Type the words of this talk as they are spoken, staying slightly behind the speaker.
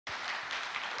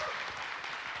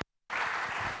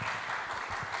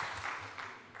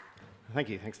Thank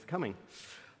you. Thanks for coming.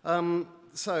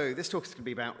 So this talk is going to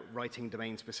be about writing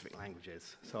domain-specific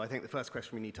languages. So I think the first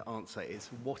question we need to answer is,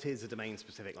 what is a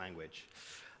domain-specific language?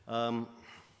 Domain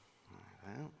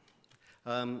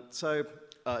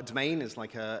is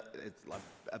like a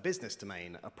business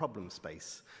domain, a problem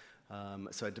space.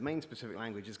 So a domain-specific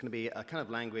language is going to be a kind of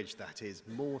language that is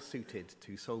more suited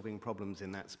to solving problems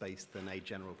in that space than a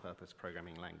general-purpose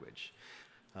programming language.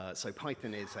 So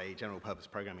Python is a general-purpose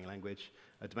programming language.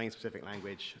 A domain-specific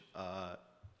language,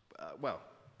 well,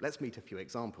 let's meet a few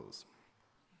examples.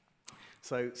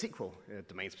 So SQL, a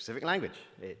domain-specific language.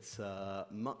 It's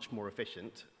much more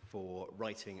efficient for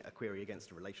writing a query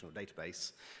against a relational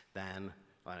database than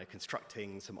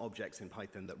constructing some objects in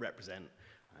Python that represent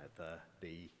the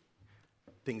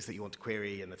things that you want to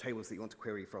query and the tables that you want to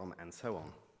query from, and so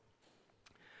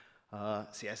on.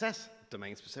 CSS,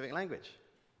 domain-specific language.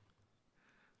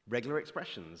 Regular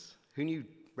expressions. Who knew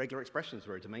regular expressions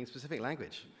were a domain-specific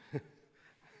language?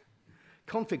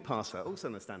 Config parser, also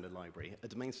in the standard library, a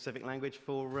domain-specific language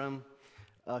for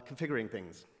configuring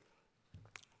things.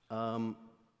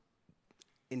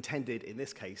 Intended, in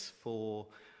this case, for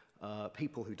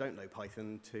people who don't know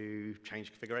Python to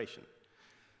change configuration.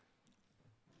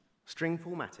 String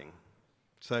formatting.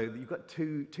 So you've got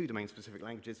two domain-specific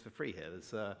languages for free here.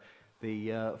 There's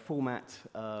the format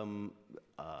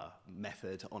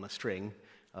method on a string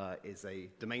is a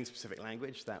domain-specific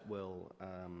language that will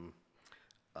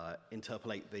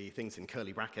interpolate the things in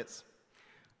curly brackets.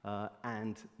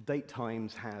 And date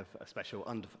times have a special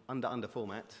under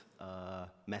format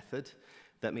method.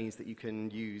 That means that you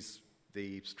can use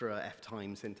the str f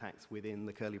time syntax within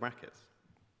the curly brackets.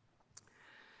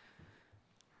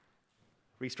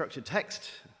 Restructured text,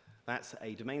 that's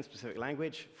a domain-specific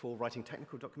language for writing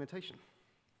technical documentation.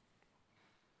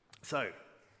 So,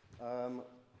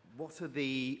 what are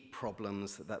the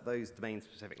problems that those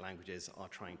domain-specific languages are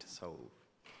trying to solve?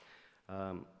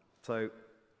 So,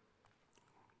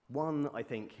 one, I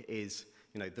think, is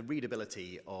the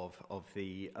readability of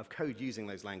code using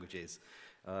those languages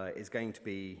is going to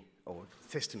be, or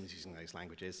systems using those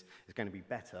languages, is going to be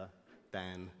better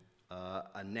than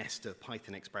a nest of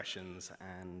Python expressions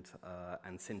and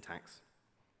syntax.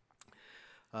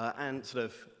 And sort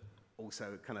of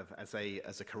also kind of as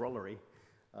a corollary,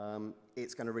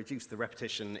 it's going to reduce the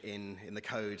repetition in the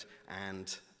code,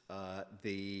 and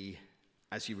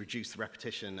as you reduce the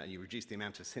repetition and you reduce the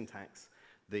amount of syntax,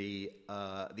 the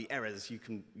errors, you're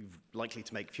likely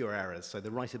to make fewer errors, so the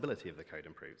writability of the code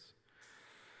improves.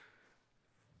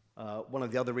 One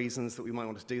of the other reasons that we might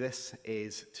want to do this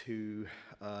is to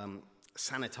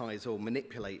sanitize or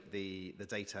manipulate the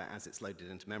data as it's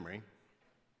loaded into memory,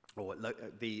 or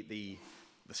the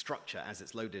structure as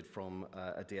it's loaded from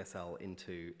a DSL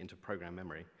into program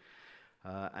memory.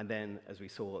 And then, as we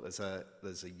saw,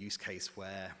 there's a use case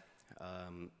where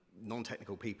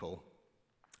non-technical people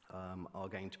are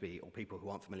going to be, or people who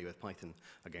aren't familiar with Python,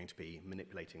 are going to be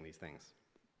manipulating these things.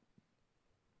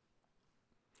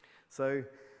 So,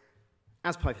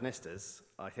 as Pythonistas,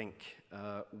 I think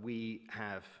we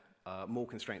have more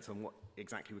constraints on what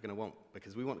exactly we're going to want,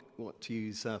 because we want to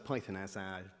use Python as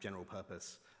our general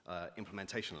purpose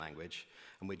implementation language,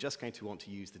 and we're just going to want to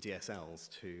use the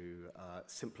DSLs to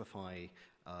simplify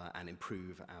and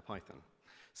improve our Python.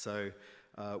 So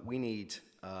we need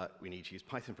to use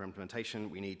Python for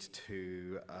implementation. We need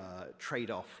to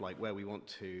trade off where we want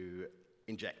to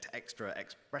inject extra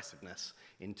expressiveness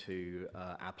into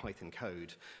our Python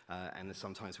code, and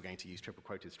sometimes we're going to use triple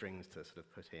quoted strings to sort of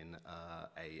put in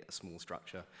a small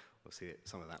structure. We'll see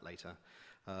some of that later.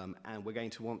 And we're going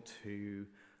to want to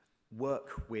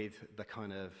work with the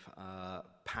kind of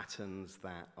patterns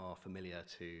that are familiar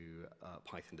to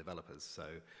Python developers.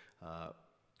 So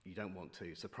you don't want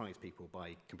to surprise people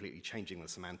by completely changing the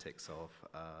semantics of,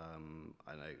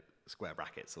 I don't know, square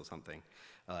brackets or something,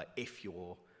 if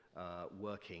you're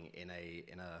working in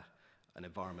an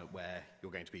environment where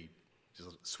you're going to be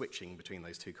just switching between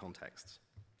those two contexts.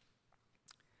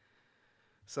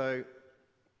 So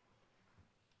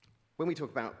when we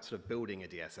talk about sort of building a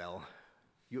DSL,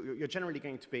 you're generally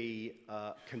going to be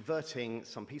converting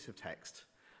some piece of text,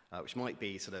 which might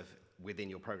be sort of within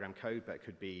your program code, but it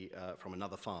could be from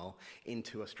another file,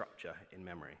 into a structure in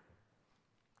memory.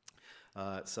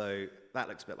 So that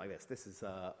looks a bit like this. This is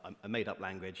a made-up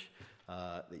language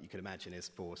that you can imagine is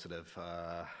for sort of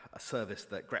a service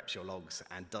that greps your logs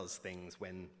and does things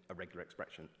when a regular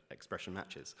expression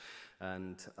matches.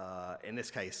 And in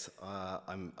this case,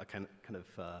 I'm kind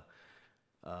of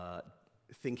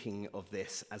thinking of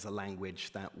this as a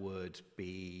language that would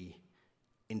be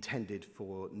intended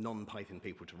for non-Python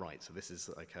people to write. So this is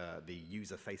like the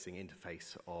user-facing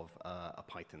interface of a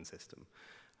Python system.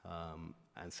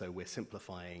 And so we're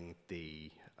simplifying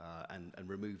and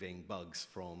removing bugs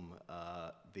from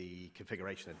the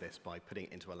configuration of this by putting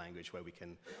it into a language where we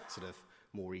can sort of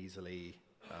more easily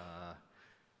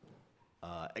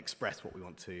express what we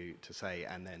want to say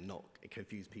and then not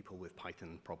confuse people with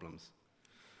Python problems.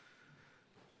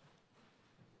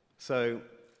 So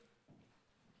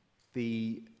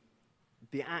the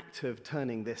act of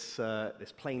turning this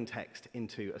plain text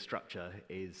into a structure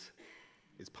is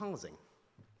parsing.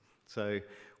 So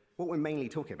what we're mainly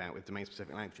talking about with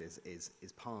domain-specific languages is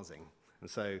parsing. And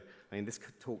so, I mean, this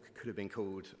talk could have been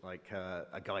called like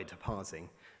a guide to parsing,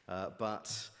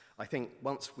 but I think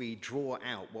once we draw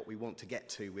out what we want to get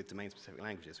to with domain-specific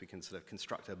languages, we can sort of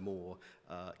construct a more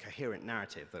coherent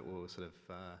narrative that will sort of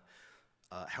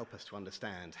help us to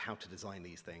understand how to design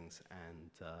these things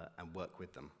and work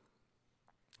with them.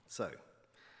 So,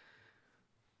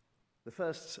 the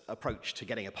first approach to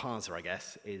getting a parser, I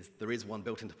guess, is there is one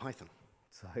built into Python.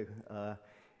 So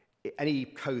any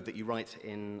code that you write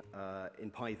in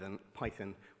Python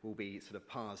will be sort of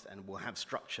parsed and will have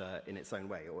structure in its own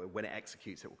way, or when it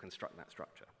executes, it will construct that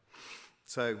structure.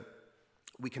 So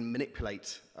we can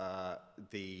manipulate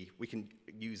we can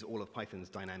use all of Python's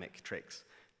dynamic tricks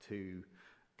to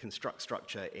construct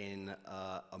structure in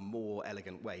a more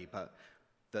elegant way, but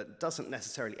that doesn't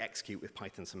necessarily execute with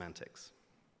Python semantics.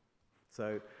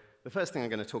 So the first thing I'm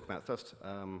going to talk about, first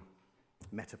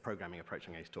meta-programming approach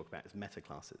I'm going to talk about is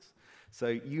meta-classes. So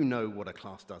you know what a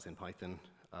class does in Python.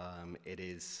 It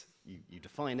is, you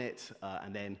define it,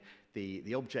 and then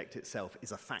the object itself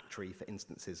is a factory for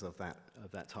instances of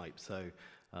that type. So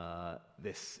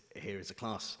this here is a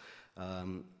class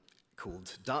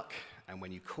called duck, and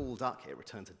when you call duck, it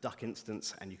returns a duck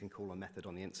instance, and you can call a method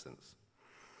on the instance.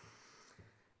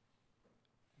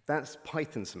 That's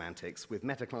Python semantics. With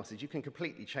meta-classes, you can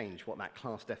completely change what that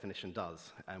class definition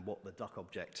does and what the duck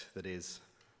object that is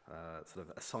sort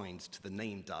of assigned to the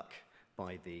name duck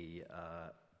by the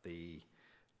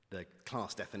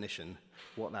class definition,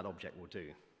 what that object will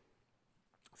do.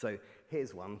 So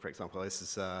here's one, for example. This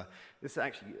is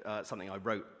actually something I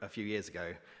wrote a few years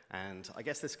ago, and I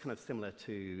guess this is kind of similar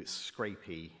to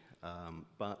Scrapey,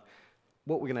 but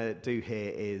what we're going to do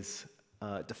here is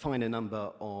define a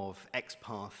number of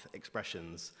XPath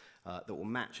expressions that will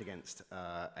match against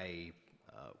a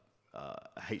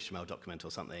HTML document or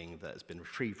something that has been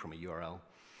retrieved from a URL.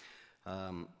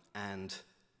 And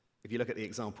if you look at the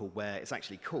example where it's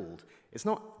actually called, it's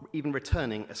not even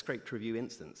returning a scraped review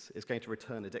instance. It's going to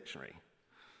return a dictionary.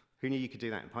 Who knew you could do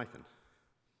that in Python?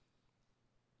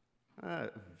 A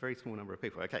very small number of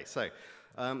people. Okay, so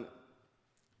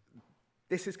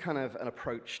this is kind of an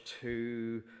approach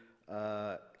to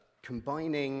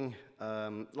combining,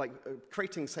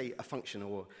 creating, say, a function,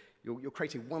 or you're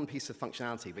creating one piece of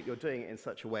functionality, but you're doing it in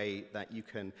such a way that you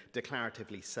can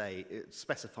declaratively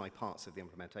specify parts of the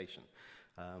implementation.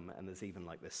 And there's even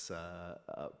like this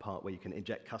part where you can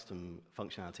inject custom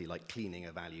functionality, like cleaning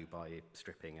a value by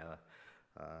stripping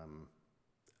a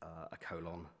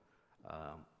colon.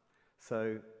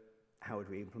 So how would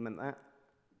we implement that?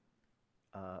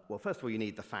 Well, first of all, you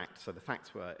need the facts. So the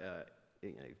facts were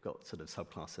you've got sort of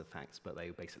subclass of facts, but they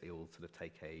basically all sort of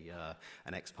take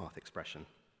an XPath expression,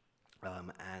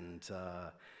 you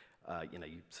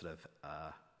sort of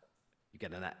you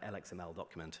get an LXML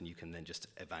document, and you can then just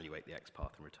evaluate the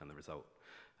XPath and return the result.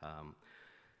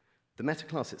 The meta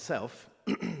class itself,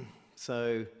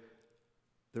 so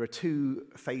there are two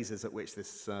phases at which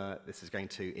this is going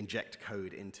to inject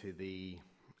code into the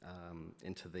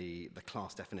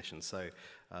class definition. So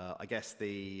I guess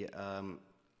the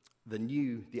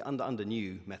under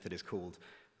new method is called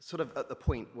sort of at the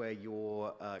point where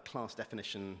your class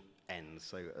definition ends.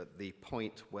 So at the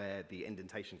point where the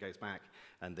indentation goes back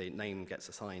and the name gets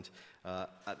assigned,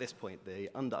 at this point the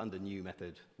under new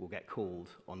method will get called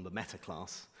on the meta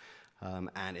class,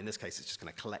 and in this case it's just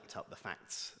going to collect up the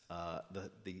facts,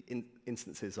 the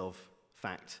instances of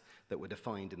fact that were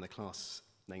defined in the class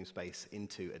namespace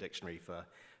into a dictionary for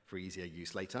easier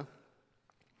use later.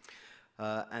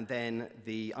 And then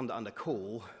the under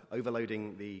call,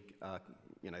 overloading the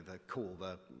call,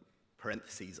 the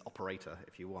parentheses operator,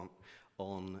 if you want,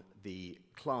 on the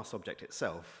class object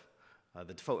itself.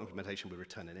 The default implementation would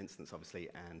return an instance, obviously,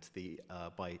 and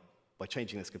by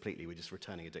changing this completely, we're just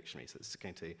returning a dictionary. So it's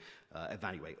going to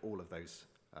evaluate all of those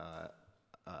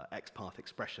XPath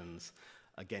expressions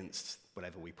against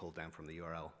whatever we pulled down from the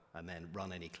URL, and then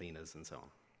run any cleaners and so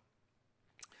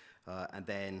on. And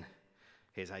then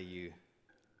here's how you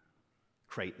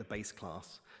create the base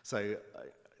class. So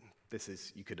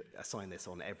you could assign this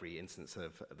on every instance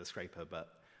of the scraper,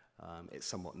 but it's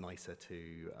somewhat nicer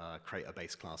to create a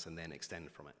base class and then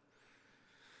extend from it.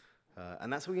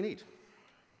 And that's all you need.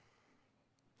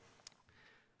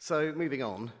 So moving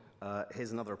on,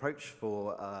 here's another approach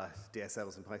for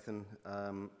DSLs in Python.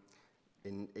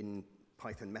 In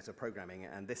Python metaprogramming,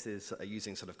 and this is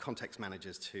using sort of context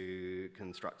managers to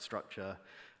construct structure.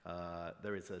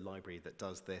 There is a library that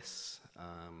does this.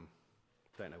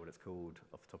 Don't know what it's called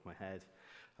off the top of my head.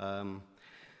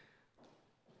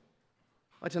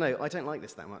 I don't know, I don't like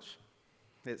this that much.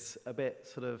 It's a bit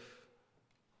sort of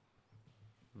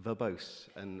verbose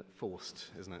and forced,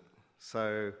 isn't it?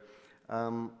 So,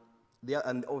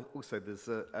 and also there's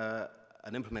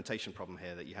an implementation problem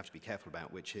here that you have to be careful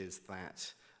about, which is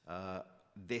that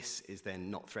this is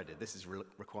then not threaded. This is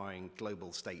requiring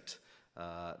global state.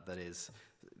 That is,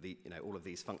 all of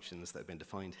these functions that have been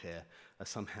defined here are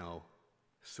somehow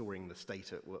storing the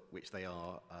state at which they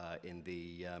are in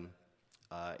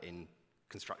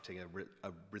constructing a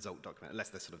result document, unless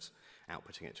they're sort of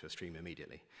outputting it to a stream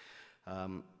immediately.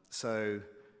 So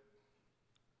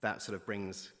that sort of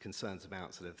brings concerns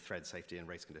about sort of thread safety and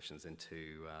race conditions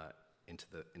into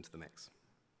the mix.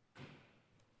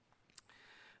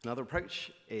 Another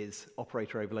approach is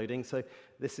operator overloading. So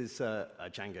this is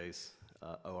Django's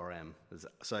ORM.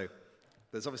 So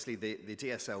there's obviously the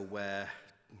DSL where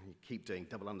you keep doing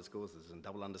double underscores and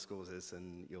double underscores,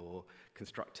 and you're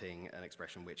constructing an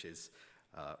expression which is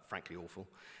frankly awful.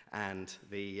 And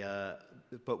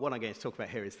but what I'm going to talk about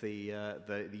here is the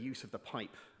use of the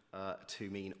pipe to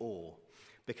mean or,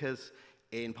 because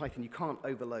in Python you can't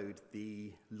overload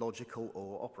the logical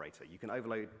or operator. You can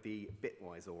overload the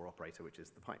bitwise or operator, which is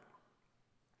the pipe.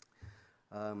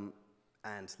 And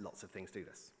lots of things do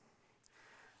this.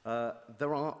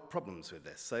 There are problems with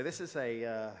this. So this is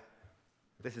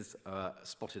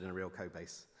spotted in a real code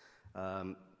base.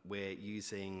 We're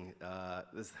using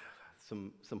there's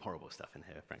some horrible stuff in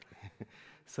here, frankly.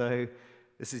 So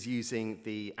this is using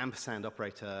the ampersand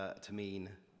operator to mean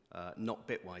not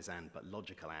bitwise and, but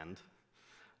logical and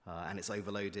it's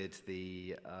overloaded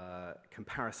the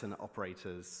comparison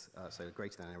operators, so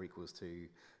greater than or equals to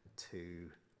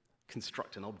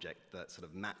construct an object that sort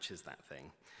of matches that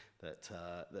thing, that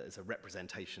is a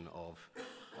representation of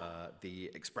the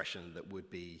expression that would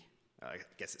be, I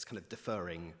guess it's kind of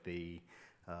deferring the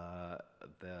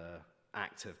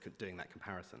act of doing that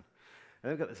comparison.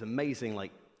 And they've got this amazing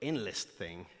like in-list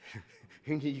thing.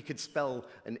 Who knew you could spell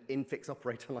an infix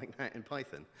operator like that in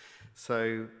Python?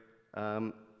 So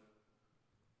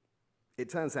it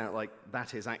turns out like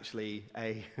that is actually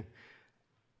a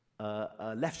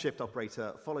left shift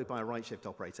operator followed by a right shift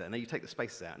operator, and then you take the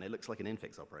spaces out and it looks like an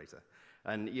infix operator.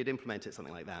 And you'd implement it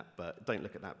something like that, but don't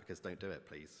look at that because don't do it,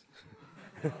 please.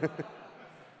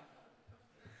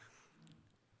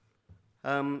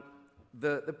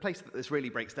 The place that this really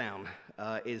breaks down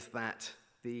is that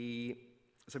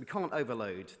so we can't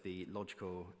overload the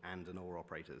logical and and or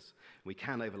operators. We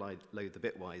can overload the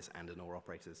bitwise and or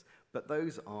operators, but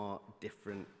those are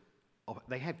different.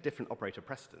 They have different operator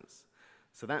precedence.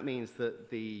 So that means that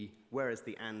whereas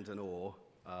the and or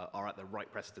are at the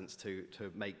right precedence to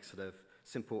make sort of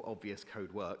simple, obvious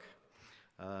code work,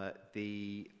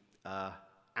 the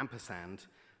ampersand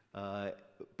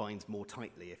binds more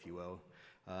tightly, if you will.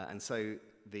 And so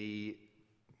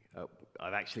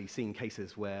I've actually seen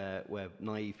cases where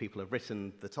naive people have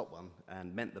written the top one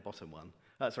and meant the bottom one.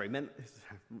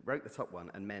 Wrote the top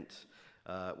one and meant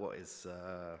what was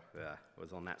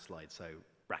on that slide, so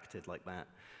bracketed like that.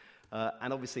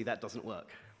 And obviously that doesn't work.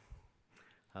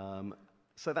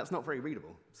 So that's not very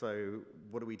readable. So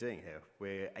what are we doing here?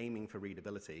 We're aiming for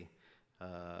readability,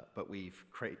 but we've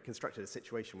constructed a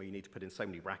situation where you need to put in so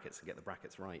many brackets and get the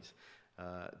brackets right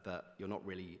that you're not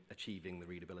really achieving the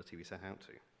readability we set out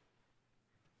to.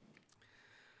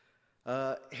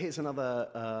 Here's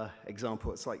another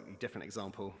example, a slightly different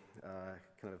example,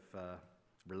 kind of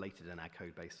related in our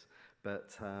code base.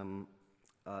 But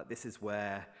this is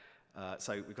where,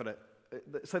 so we've got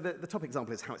so the top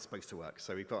example is how it's supposed to work.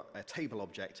 So we've got a table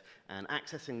object, and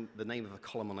accessing the name of a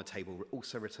column on a table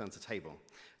also returns a table.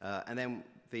 And then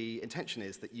the intention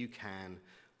is that you can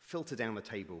filter down the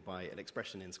table by an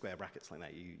expression in square brackets like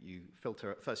that. You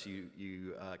filter, first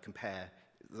you compare,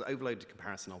 the overloaded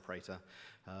comparison operator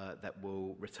that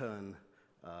will return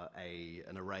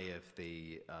an array of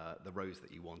the rows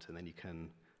that you want, and then you can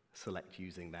select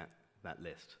using that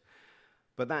list.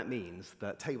 But that means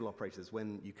that table operators,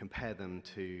 when you compare them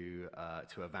to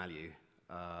a value,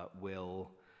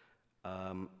 will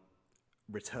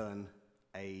return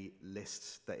a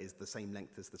list that is the same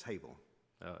length as the table.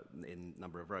 in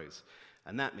number of rows.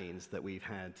 And that means that we've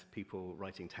had people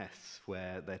writing tests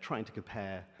where they're trying to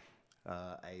compare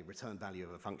a return value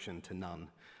of a function to none.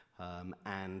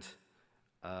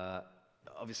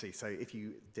 Obviously, so if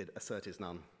you did assert is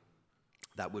none,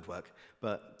 that would work.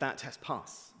 But that test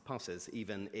passes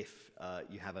even if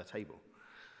you have a table.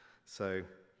 So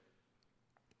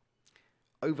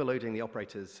overloading the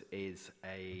operators is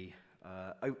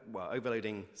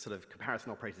overloading sort of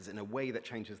comparison operators in a way that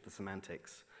changes the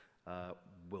semantics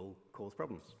will cause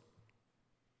problems.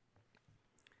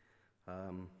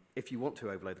 If you want to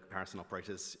overload the comparison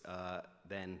operators,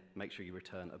 then make sure you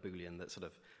return a Boolean that sort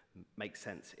of makes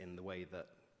sense in the way that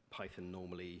Python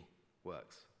normally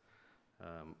works.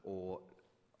 Or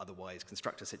otherwise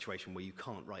construct a situation where you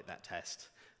can't write that test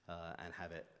and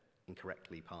have it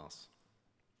incorrectly pass.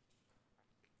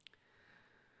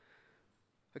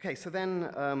 Okay, so then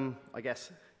I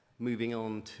guess moving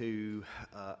on to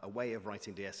a way of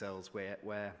writing DSLs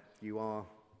where you are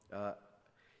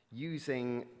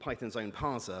using Python's own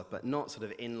parser, but not sort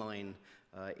of inline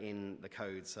in the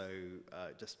code, so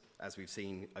just as we've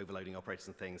seen, overloading operators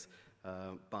and things,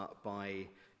 but by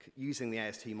using the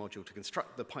AST module to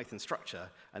construct the Python structure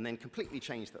and then completely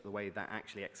change the way that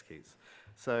actually executes.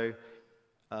 So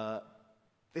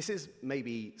this is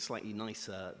maybe slightly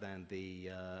nicer than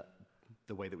the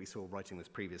way that we saw writing this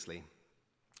previously.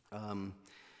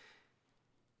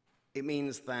 It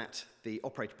means that the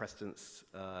operator precedence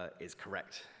is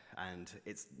correct, and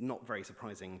it's not very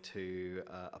surprising to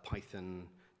a Python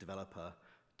developer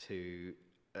to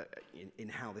in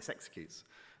how this executes.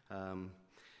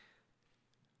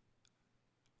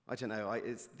 I don't know.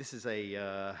 This is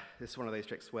one of those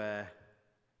tricks where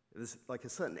there's like a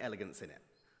certain elegance in it,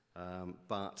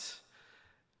 but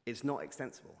it's not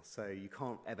extensible. So you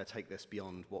can't ever take this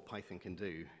beyond what Python can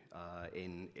do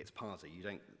in its parser.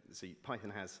 So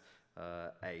Python has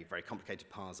a very complicated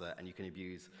parser, and you can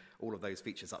abuse all of those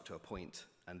features up to a point,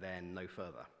 and then no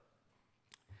further.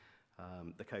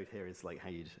 The code here is like how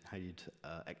you'd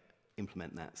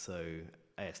implement that. So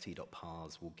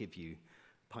ast.parse will give you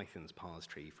Python's parse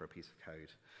tree for a piece of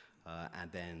code,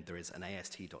 and then there is an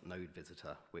ast.node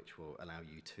visitor, which will allow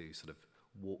you to sort of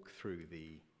walk through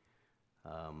the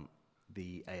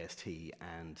AST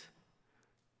and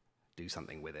do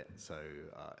something with it. So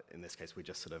in this case, we're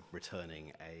just sort of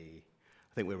returning I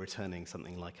think we're returning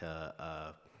something like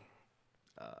an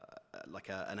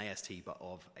AST, but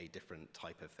of a different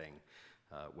type of thing,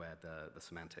 where the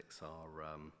semantics are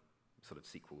sort of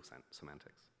SQL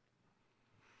semantics.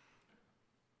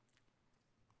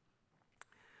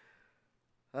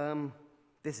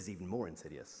 This is even more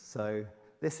insidious. So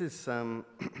this is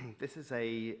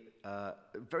a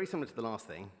very similar to the last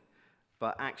thing,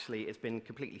 but actually it's been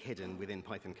completely hidden within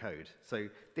Python code. So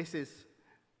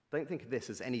don't think of this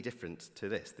as any different to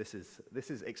this. This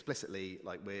is explicitly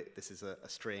like this is a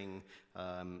string,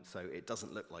 so it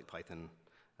doesn't look like Python.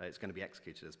 It's going to be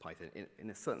executed as Python. In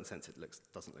a certain sense, it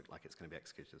doesn't look like it's going to be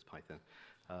executed as Python.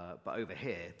 But over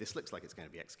here, this looks like it's going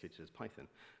to be executed as Python.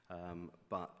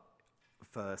 But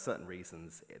for certain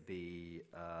reasons,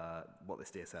 what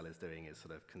this DSL is doing is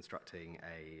sort of constructing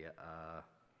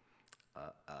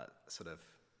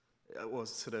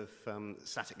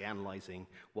statically analyzing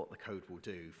what the code will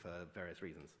do for various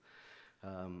reasons.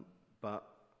 But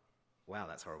wow,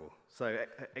 that's horrible. So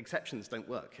exceptions don't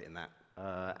work in that,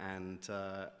 and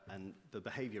the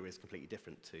behavior is completely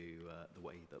different to the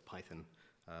way that Python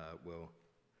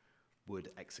would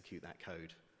execute that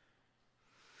code.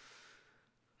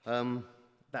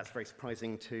 That's very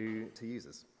surprising to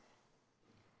users.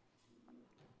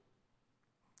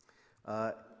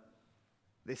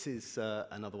 This is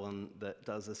another one that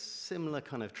does a similar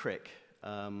kind of trick,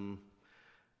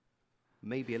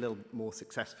 maybe a little more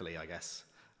successfully, I guess,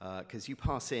 because you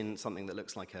pass in something that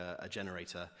looks like a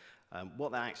generator.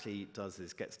 What that actually does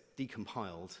is gets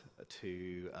decompiled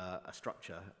to a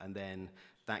structure, and then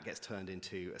that gets turned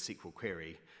into a SQL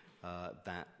query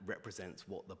that represents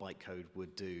what the bytecode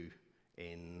would do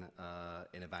in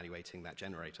evaluating that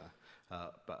generator,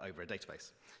 but over a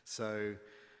database. So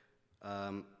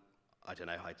I don't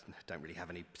know, I don't really have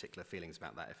any particular feelings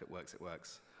about that. If it works, it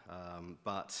works.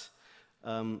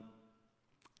 An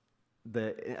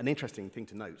interesting thing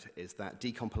to note is that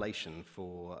decompilation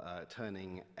for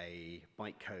turning a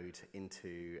bytecode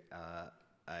into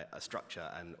a structure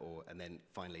and then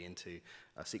finally into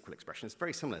a SQL expression is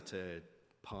very similar to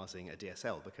parsing a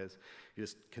DSL, because you're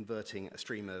just converting a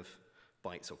stream of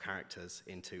bytes or characters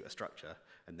into a structure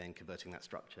and then converting that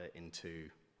structure into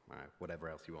whatever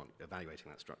else you want,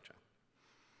 evaluating that structure.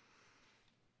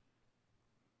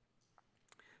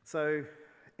 So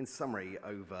in summary,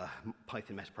 over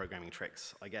Python metaprogramming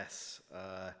tricks, I guess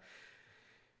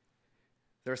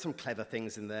there are some clever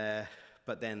things in there,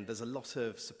 but then there's a lot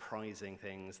of surprising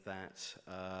things that,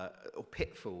 or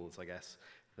pitfalls, I guess,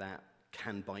 that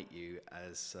can bite you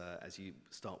as you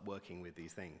start working with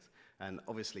these things. And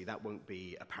obviously that won't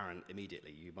be apparent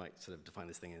immediately. You might sort of define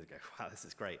this thing and go, wow, this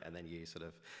is great, and then you sort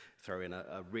of throw in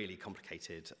a really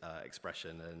complicated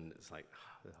expression, and it's like,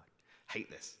 oh, I hate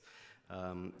this.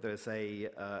 There's a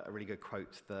really good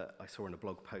quote that I saw in a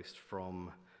blog post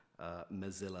from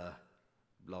Mozilla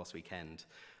last weekend,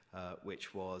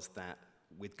 which was that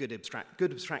with good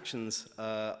abstractions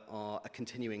are a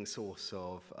continuing source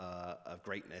of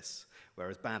greatness,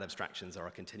 whereas bad abstractions are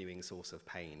a continuing source of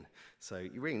pain. So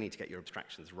you really need to get your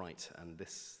abstractions right, and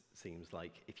this seems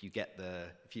like if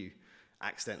you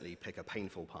accidentally pick a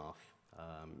painful path,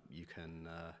 you can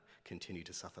continue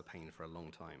to suffer pain for a long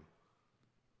time.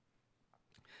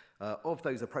 Of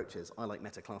those approaches, I like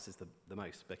metaclasses the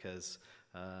most because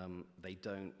they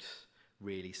don't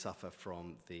really suffer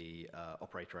from the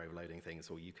operator overloading things,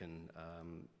 or you can,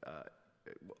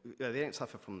 they don't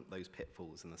suffer from those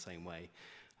pitfalls in the same way.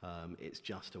 It's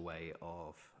just a way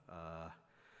of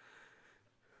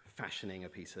fashioning a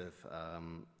piece of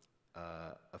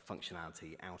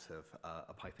functionality out of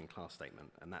a Python class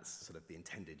statement, and that's sort of the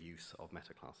intended use of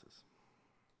metaclasses,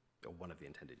 or one of the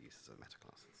intended uses of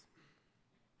metaclasses.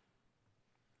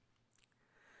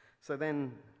 So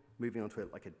then, moving on to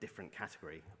like a different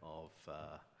category of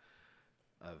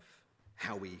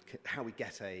how we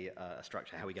get a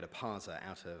structure, how we get a parser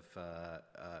out of,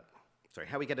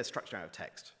 how we get a structure out of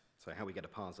text. So how we get a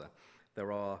parser.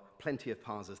 There are plenty of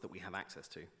parsers that we have access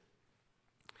to.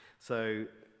 So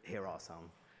here are some.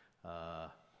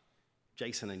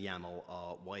 JSON and YAML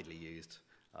are widely used.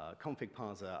 Config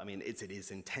parser, I mean, it is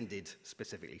intended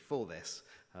specifically for this,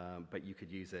 but you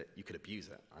could use it, you could abuse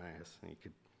it. I guess you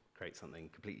could create something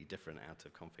completely different out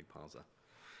of config parser.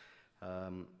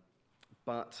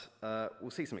 But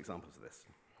we'll see some examples of this.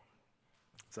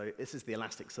 So this is the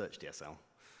Elasticsearch DSL.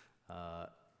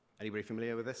 Anybody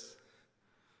familiar with this?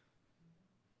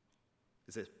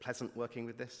 Is it pleasant working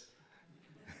with this?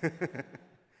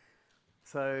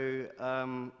 So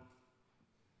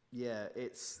yeah,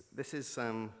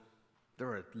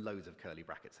 there are loads of curly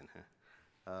brackets in here.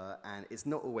 And it's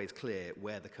not always clear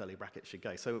where the curly brackets should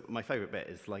go. So my favorite bit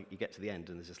is like you get to the end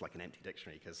and there's just like an empty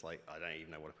dictionary because like I don't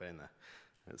even know what to put in there.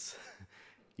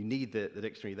 You need the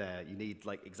dictionary there. You need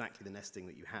like exactly the nesting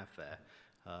that you have there.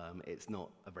 It's not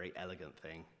a very elegant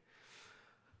thing.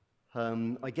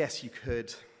 I guess you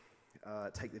could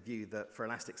take the view that for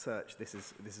Elasticsearch, this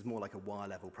is more like a wire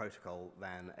level protocol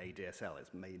than a DSL. It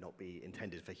may not be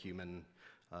intended for human,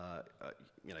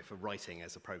 for writing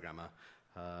as a programmer.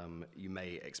 You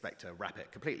may expect to wrap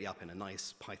it completely up in a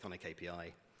nice Pythonic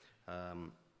API.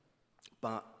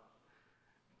 But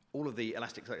all of the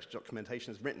Elasticsearch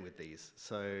documentation is written with these,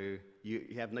 so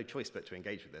you have no choice but to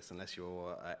engage with this unless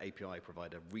your API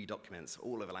provider redocuments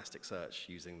all of Elasticsearch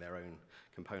using their own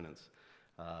components,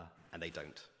 and they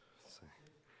don't. So,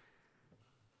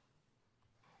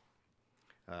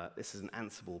 this is an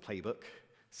Ansible playbook.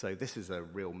 So this is a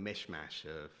real mishmash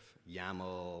of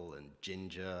YAML and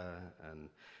Ginger, and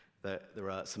there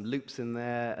are some loops in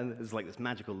there, and there's like this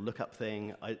magical lookup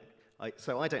thing.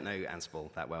 So I don't know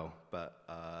Ansible that well, but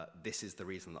this is the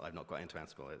reason that I've not got into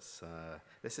Ansible.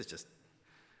 This is just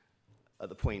at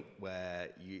the point where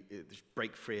you just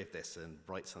break free of this and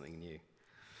write something new.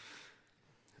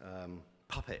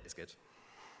 Puppet is good.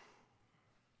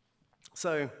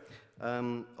 So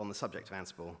on the subject of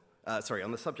Ansible,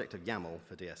 on the subject of YAML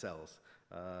for DSLs,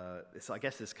 I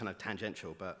guess it's kind of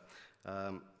tangential, but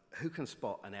who can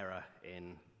spot an error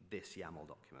in this YAML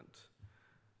document?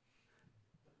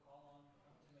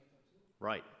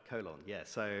 Right, colon, yeah.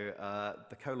 So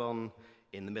the colon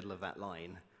in the middle of that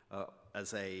line,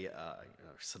 as a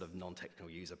sort of non-technical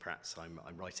user, perhaps I'm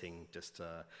writing just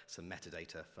some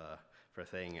metadata for a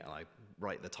thing, and I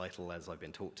write the title as I've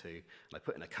been taught to, and I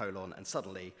put in a colon, and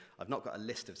suddenly I've not got a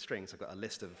list of strings, I've got a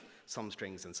list of some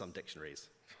strings and some dictionaries.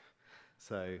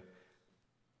 So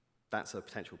that's a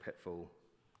potential pitfall.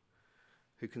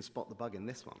 Who can spot the bug in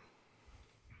this one?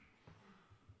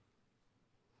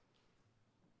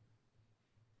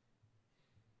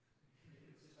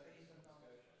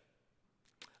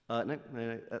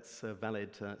 No, that's a valid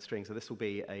string. So this will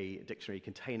be a dictionary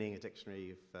containing a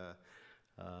dictionary of,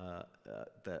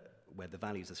 where the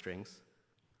values are strings.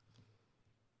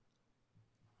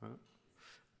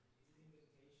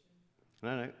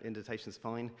 No, indentation's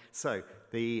fine. So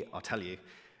I'll tell you,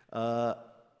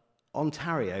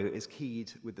 Ontario is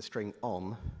keyed with the string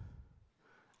on,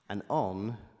 and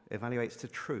on evaluates to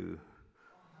true.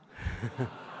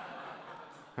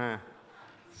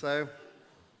 So,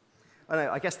 I don't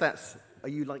know, I guess that's, are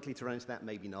you likely to run into that?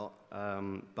 Maybe not.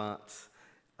 But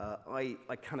I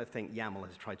kind of think YAML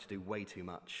has tried to do way too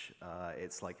much.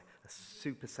 It's like a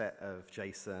superset of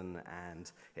JSON,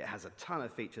 and it has a ton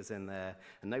of features in there,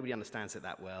 and nobody understands it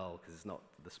that well because it's not,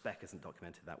 the spec isn't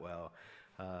documented that well.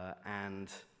 And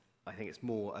I think it's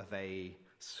more of a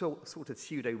sort of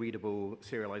pseudo-readable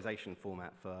serialization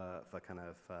format for kind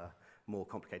of more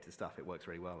complicated stuff. It works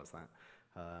really well as that.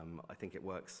 I think it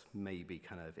works maybe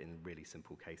kind of in really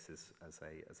simple cases as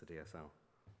a DSL.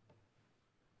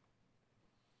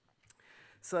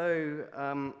 So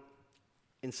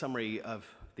in summary of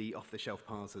the off-the-shelf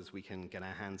parsers we can get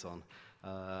our hands on,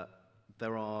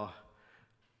 there are,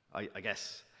 I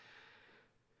guess,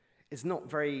 it's not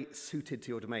very suited to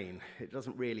your domain. It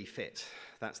doesn't really fit.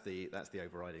 That's the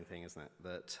overriding thing, isn't it?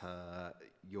 That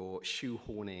you're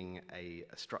shoehorning a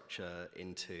structure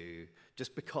into,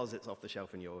 just because it's off the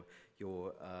shelf and you're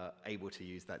able to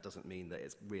use that doesn't mean that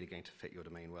it's really going to fit your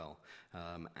domain well.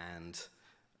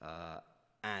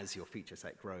 As your feature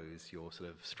set grows, you're sort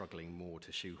of struggling more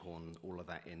to shoehorn all of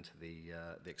that into the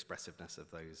expressiveness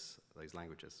of those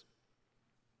languages.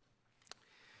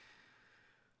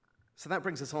 So that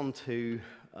brings us on to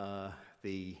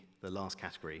the last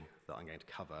category that I'm going to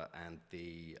cover, and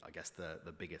I guess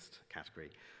the biggest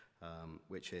category,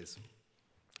 which is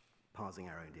parsing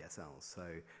our own DSLs.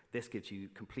 So this gives you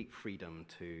complete freedom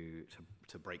to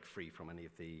break free from any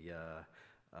of the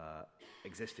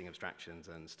existing abstractions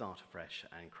and start afresh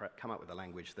and come up with a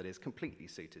language that is completely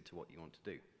suited to what you want to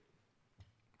do.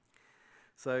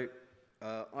 So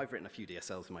I've written a few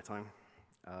DSLs in my time,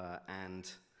 and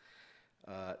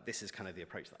this is kind of the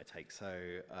approach that I take. So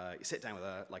you sit down with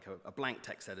a blank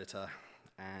text editor,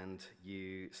 and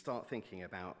you start thinking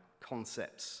about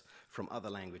concepts from other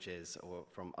languages or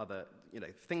from other,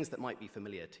 things that might be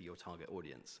familiar to your target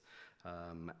audience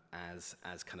as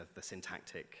kind of the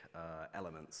syntactic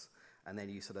elements. And then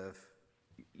you sort of,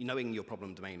 knowing your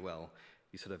problem domain well,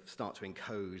 you sort of start to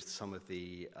encode some of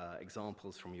the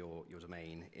examples from your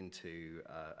domain into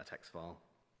a text file.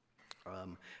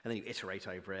 And then you iterate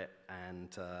over it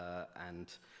and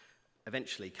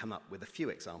eventually come up with a few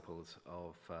examples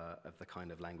of the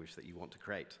kind of language that you want to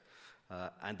create.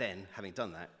 And then, having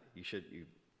done that, you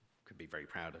could be very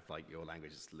proud of your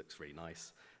language. It looks really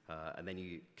nice. And then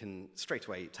you can straight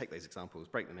away take those examples,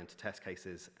 break them into test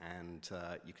cases, and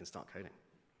you can start coding.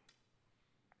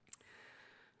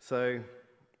 So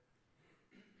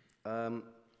I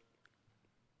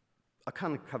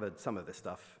kind of covered some of this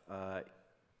stuff.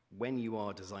 When you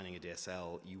are designing a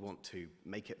DSL, you want to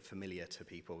make it familiar to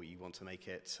people. You want to make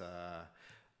it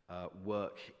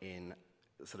work in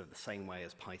sort of the same way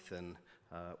as Python.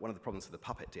 One of the problems with the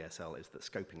Puppet DSL is that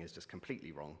scoping is just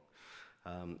completely wrong.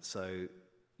 So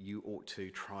you ought to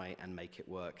try and make it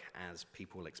work as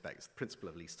people will expect. It's the principle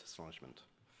of least astonishment.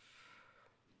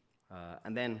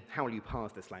 And then how will you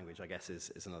parse this language, I guess,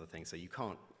 is another thing. So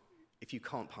if you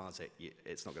can't parse it,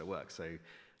 it's not going to work. So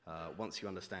once you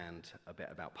understand a bit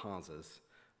about parsers,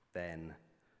 then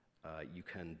you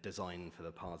can design for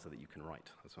the parser that you can write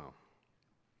as well.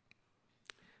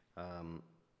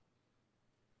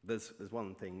 There's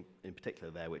one thing in particular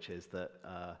there, which is that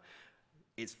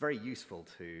it's very useful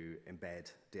to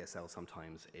embed DSL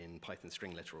sometimes in Python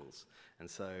string literals. And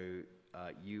so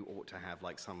you ought to have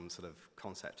some sort of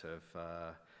concept of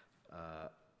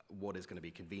what is going to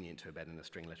be convenient to embed in a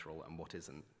string literal and what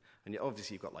isn't. And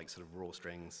obviously you've got sort of raw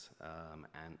strings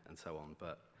and so on,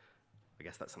 but I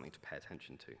guess that's something to pay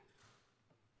attention to.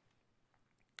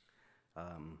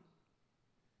 I'll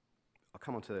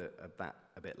come on to that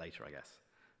a bit later, I guess.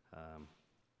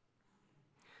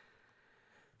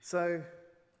 So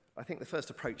I think the first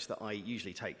approach that I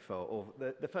usually take or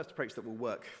the first approach that will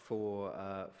work for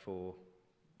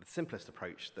the simplest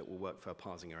approach that will work for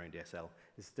parsing your own DSL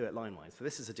is to do it line-wise. So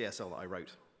this is a DSL that I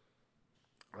wrote.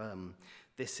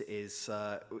 This is,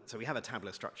 so we have a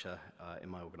tabular structure in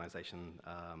my organization,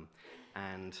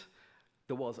 and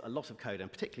there was a lot of code,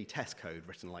 and particularly test code,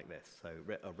 written like this, so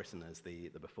written as the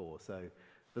before. So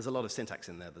there's a lot of syntax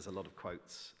in there, there's a lot of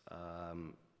quotes,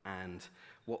 and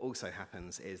what also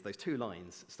happens is those two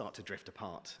lines start to drift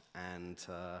apart, and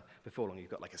before long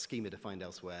you've got a schema defined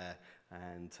elsewhere,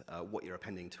 and what you're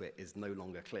appending to it is no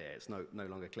longer clear. It's no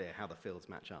longer clear how the fields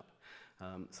match up.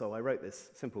 So I wrote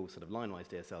this simple sort of line-wise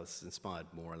DSL. This is inspired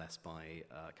more or less by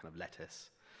kind of lettuce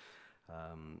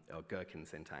or gherkin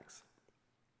syntax.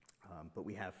 But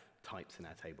we have types in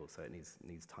our table, so it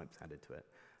needs types added to it.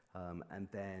 And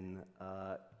then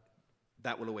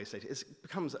that will always say, it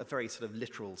becomes a very sort of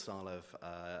literal style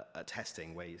of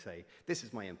testing where you say, this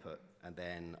is my input, and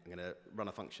then I'm going to run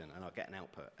a function, and I'll get an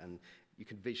output. And you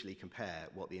can visually compare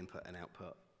what the input and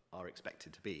output are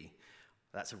expected to be.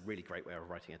 That's a really great way of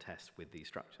writing a test with these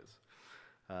structures.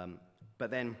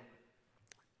 But then,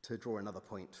 to draw another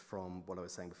point from what I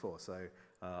was saying before, so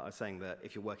I was saying that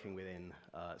if you're working within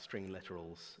string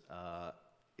literals,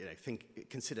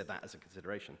 consider that as a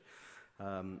consideration.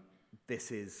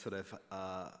 This is sort of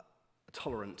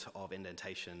tolerant of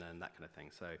indentation and that kind of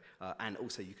thing. So, and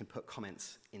also you can put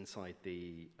comments inside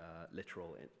the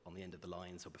literal on the end of the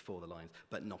lines or before the lines,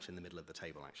 but not in the middle of the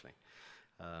table, actually.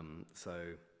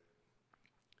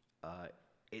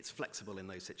 It's flexible in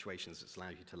those situations. It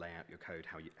allows you to lay out your code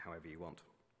however you want.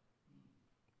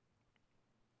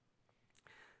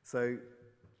 So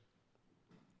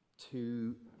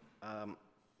to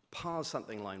parse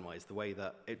something line-wise, the way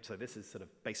that, so this is sort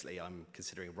of, basically I'm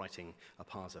considering writing a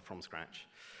parser from scratch.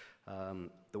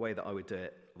 The way that I would do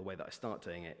it, the way that I start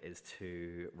doing it, is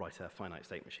to write a finite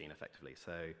state machine, effectively.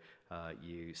 So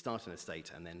you start in a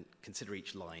state and then consider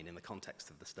each line in the context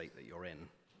of the state that you're in.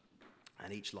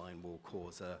 And each line will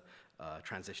cause a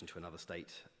transition to another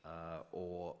state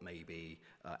or maybe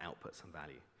output some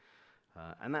value.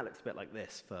 And that looks a bit like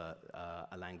this for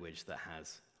a language that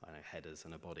has, I don't know, headers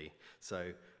and a body.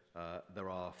 So there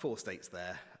are 4 states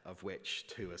there, of which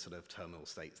 2 are sort of terminal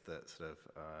states that sort of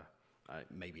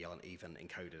maybe aren't even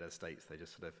encoded as states. They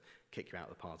just sort of kick you out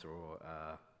of the parser or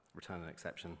return an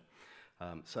exception.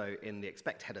 So in the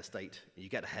expect header state, you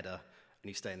get a header and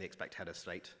you stay in the expect header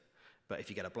state. But if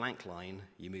you get a blank line,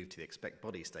 you move to the expect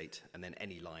body state, and then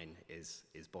any line is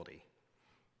body.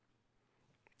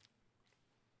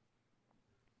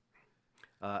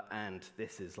 And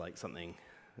this is like something,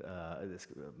 this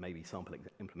maybe sample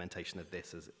implementation of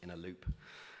this as in a loop.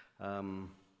 I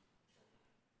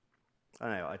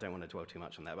don't know, I don't want to dwell too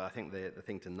much on that, but I think the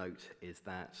thing to note is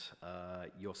that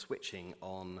you're switching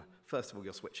on, first of all,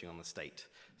 you're switching on the state.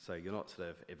 So you're not sort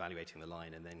of evaluating the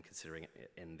line and then considering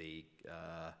it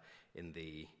in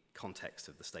the context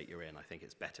of the state you're in. I think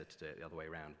it's better to do it the other way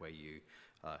around, where you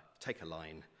take a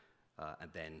line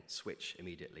and then switch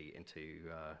immediately into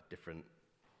different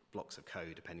blocks of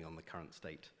code depending on the current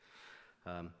state,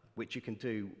 which you can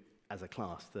do as a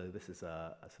class. This is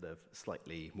a sort of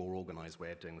slightly more organized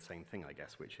way of doing the same thing, I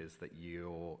guess, which is that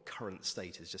your current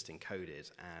state is just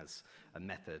encoded as a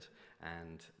method,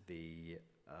 and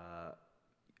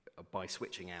by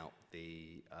switching out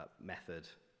the method,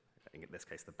 in this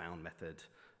case the bound method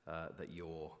that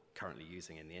you're currently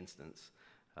using in the instance,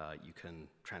 you can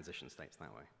transition states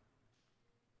that way.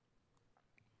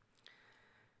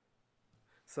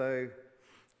 So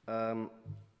a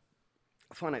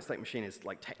finite state machine is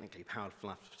like technically powerful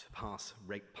enough to parse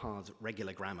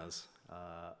regular grammars.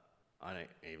 I don't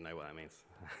even know what that means,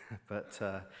 but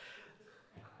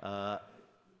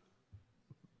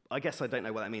I guess I don't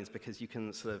know what that means, because you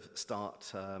can sort of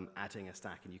start adding a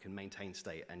stack and you can maintain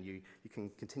state, and you can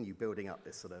continue building up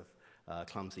this sort of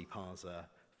clumsy parser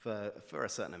for a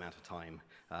certain amount of time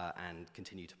and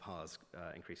continue to parse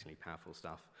increasingly powerful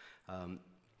stuff.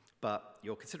 But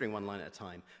you're considering one line at a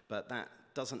time, but that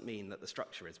doesn't mean that the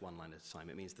structure is one line at a time.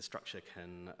 It means the structure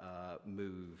can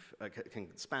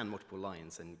can span multiple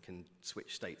lines and can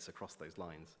switch states across those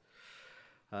lines.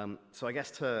 So I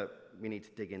guess we need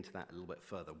to dig into that a little bit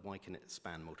further. Why can it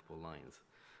span multiple lines?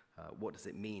 What does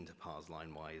it mean to parse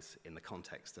line-wise in the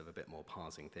context of a bit more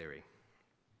parsing theory?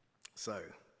 So,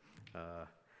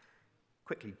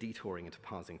 quickly detouring into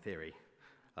parsing theory.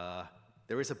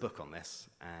 There is a book on this,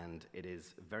 and it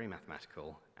is very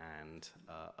mathematical, and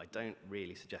I don't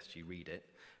really suggest you read it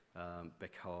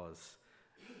because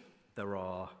there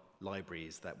are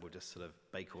libraries that will just sort of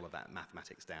bake all of that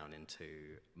mathematics down into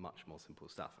much more simple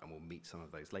stuff, and we'll meet some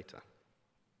of those later.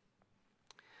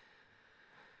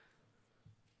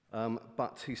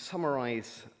 But to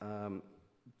summarize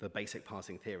the basic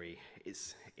parsing theory,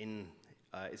 it's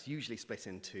usually split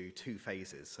into 2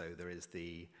 phases. So there is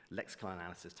the lexical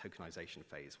analysis tokenization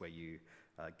phase, where you,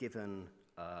 given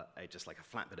just like a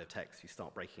flat bit of text, you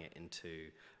start breaking it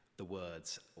into the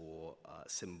words or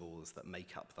symbols that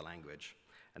make up the language.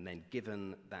 And then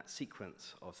given that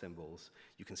sequence of symbols,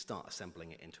 you can start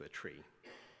assembling it into a tree.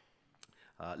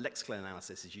 Lexical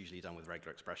analysis is usually done with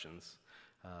regular expressions,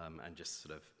 and just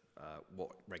sort of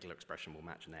what regular expression will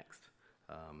match next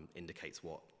indicates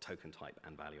what token type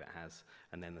and value it has.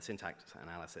 And then the syntax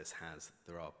analysis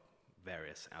there are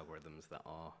various algorithms that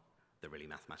are the really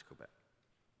mathematical bit.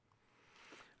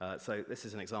 So this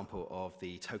is an example of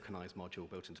the tokenized module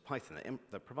built into Python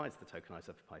that provides the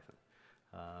tokenizer for Python.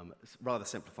 It's rather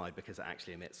simplified because it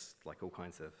actually emits like all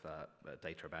kinds of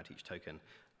data about each token.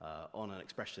 On an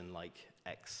expression like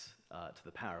x to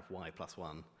the power of y plus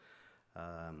 1,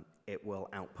 it will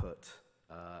output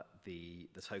the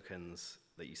tokens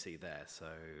that you see there. So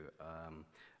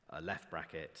a left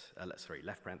bracket,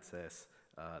 left parenthesis,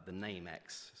 the name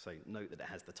x. So note that it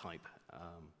has the type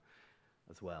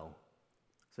as well.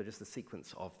 So just the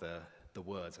sequence of the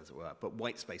words, as it were. But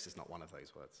white space is not one of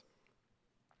those words.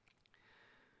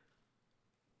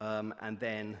 And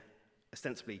then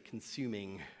ostensibly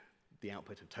consuming the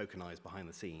output of tokenized behind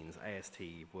the scenes, AST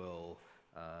will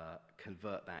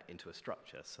convert that into a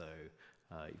structure. So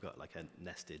you've got like a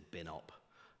nested bin op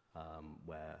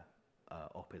where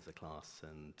op is a class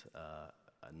and a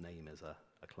name is a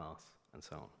class and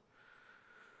so on.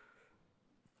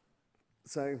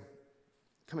 So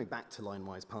coming back to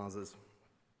line-wise parsers,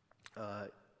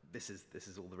 this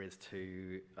is all there is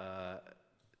to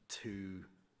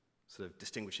sort of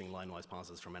distinguishing line-wise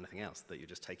parsers from anything else, that you're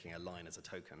just taking a line as a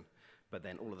token, but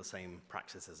then all of the same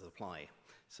practices apply.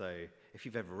 So if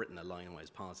you've ever written a line-wise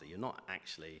parser, you're not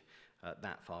actually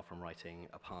that far from writing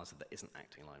a parser that isn't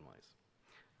acting line-wise.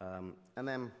 And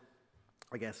then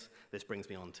I guess this brings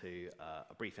me on to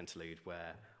a brief interlude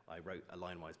where I wrote a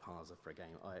line-wise parser for a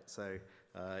game.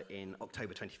 In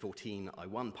October 2014, I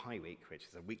won Pi Week, which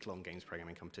is a week-long games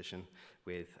programming competition,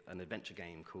 with an adventure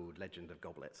game called Legend of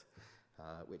Goblet,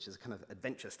 which is a kind of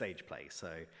adventure stage play.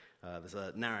 So there's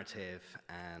a narrative,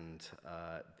 and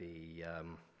the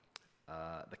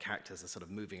characters are sort of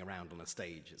moving around on a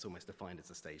stage. It's almost defined as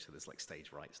a stage, so there's like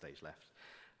stage right, stage left.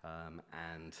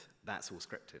 And that's all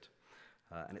scripted.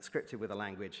 And it's scripted with a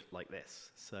language like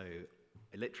this. So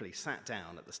I literally sat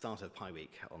down at the start of Pi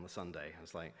Week on the Sunday. I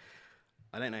was like,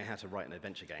 I don't know how to write an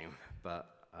adventure game, but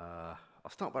I'll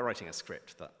start by writing a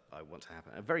script that I want to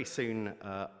happen. And very soon,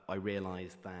 I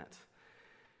realized that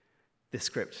this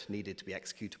script needed to be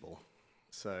executable.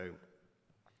 So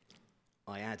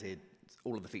I added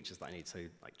all of the features that I need. So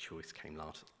like choice came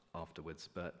afterwards,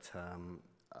 but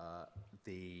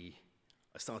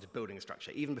I started building a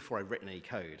structure. Even before I'd written any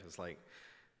code, I was like,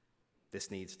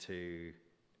 this needs to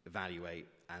evaluate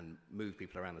and move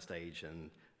people around the stage,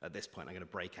 and at this point I'm going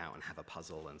to break out and have a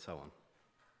puzzle and so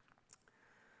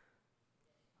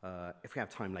on. If we have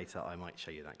time later, I might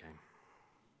show you that game.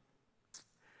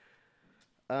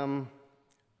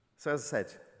 So as I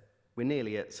said, we're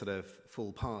nearly at sort of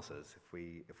full parsers.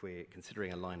 If we're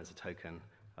considering a line as a token,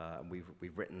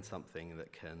 we've written something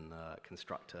that can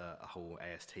construct a whole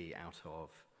AST out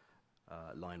of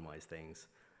line-wise things.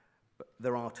 But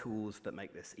there are tools that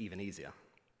make this even easier.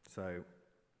 So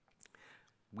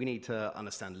we need to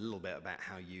understand a little bit about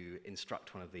how you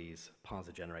instruct one of these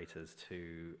parser generators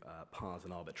to parse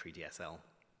an arbitrary DSL.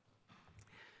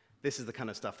 This is the kind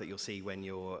of stuff that you'll see when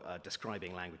you're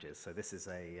describing languages. So this is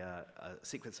a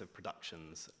sequence of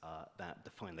productions that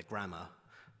define the grammar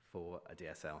for a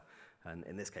DSL. And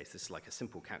in this case, this is like a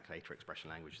simple calculator expression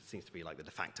language. It seems to be like the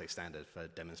de facto standard for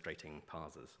demonstrating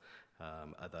parsers,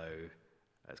 although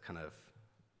it's kind of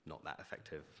not that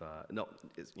effective.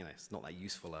 It's not that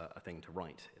useful a thing to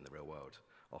write in the real world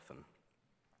often.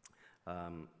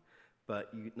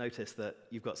 But you notice that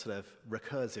you've got sort of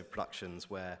recursive productions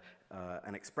where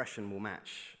an expression will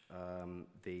match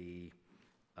an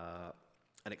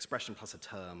expression plus a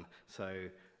term. So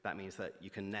that means that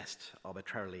you can nest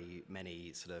arbitrarily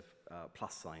many sort of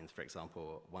plus signs, for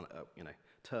example,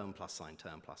 term plus sign,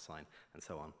 and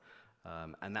so on.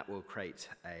 And that will create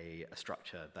a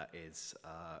structure that is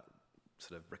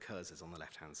sort of recurses on the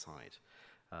left-hand side.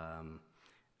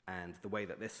 And the way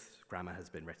that this grammar has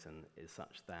been written is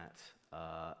such that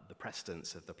the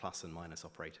precedence of the plus and minus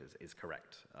operators is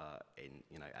correct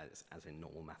as in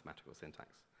normal mathematical syntax.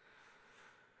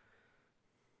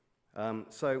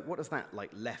 So what does that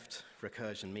like left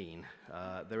recursion mean?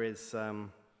 There is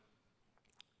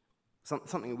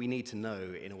something we need to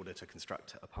know in order to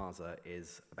construct a parser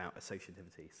is about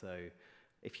associativity. So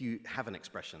if you have an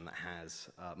expression that has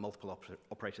multiple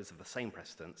operators of the same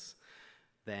precedence,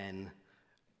 then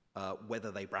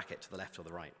whether they bracket to the left or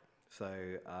the right.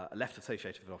 So a left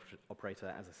associative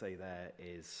operator, as I say there,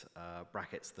 is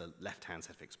brackets the left-hand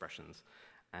set of expressions.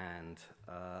 And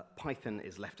Python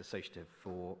is left associative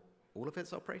for all of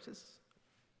its operators?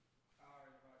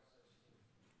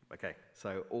 Okay,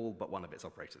 so all but one of its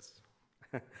operators.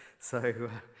 So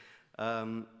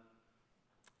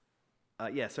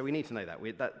so we need to know that.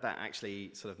 That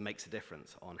actually sort of makes a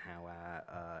difference on how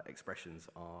our expressions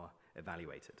are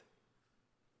evaluated.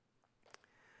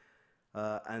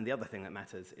 And the other thing that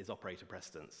matters is operator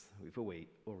precedence. We've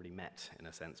already met, in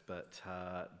a sense, but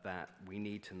that we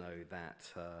need to know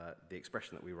that the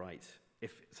expression that we write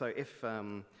if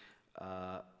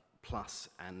plus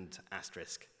and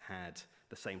asterisk had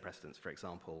the same precedence, for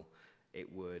example,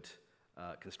 it would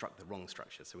construct the wrong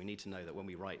structure. So we need to know that when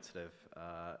we write sort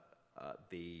of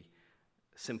the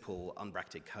simple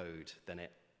unbracketed code, then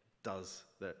it does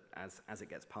that as it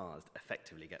gets parsed,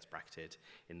 effectively gets bracketed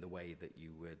in the way that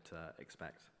you would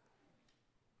expect.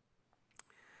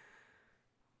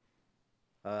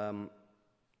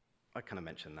 I kind of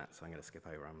mentioned that, so I'm going to skip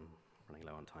over. I'm running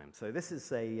low on time. So this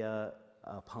is a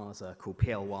parser called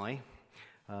PLY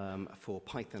for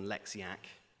Python Lex Yak.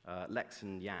 Lex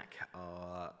and Yak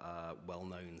are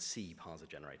well-known C parser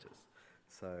generators.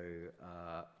 So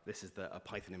this is a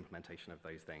Python implementation of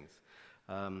those things.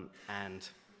 And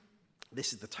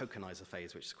this is the tokenizer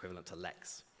phase, which is equivalent to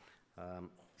Lex.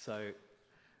 So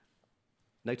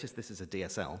notice this is a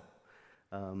DSL.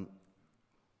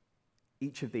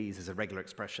 Each of these is a regular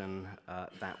expression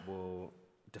that will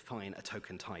define a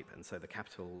token type, and so the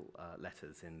capital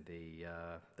letters in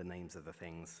the names of the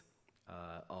things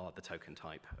are the token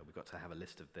type. We've got to have a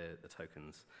list of the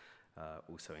tokens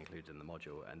also included in the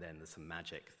module, and then there's some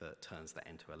magic that turns that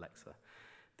into a lexer.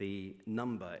 The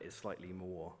number is slightly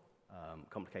more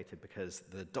complicated because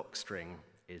the doc string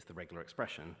is the regular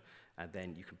expression, and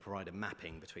then you can provide a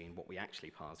mapping between what we actually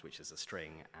parse, which is a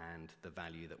string, and the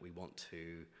value that we want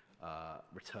to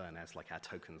return as like our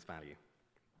tokens value.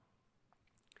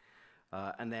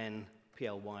 And then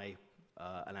PLY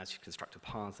allows you to construct a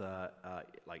parser,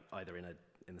 like either in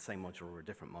the same module or a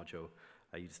different module.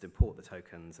 You just import the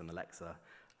tokens and the lexer,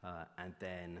 and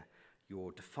then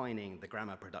you're defining the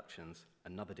grammar productions,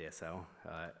 another DSL,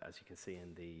 as you can see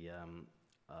in the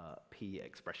P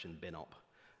expression binop,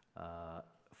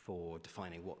 for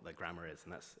defining what the grammar is,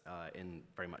 and that's in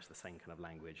very much the same kind of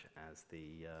language as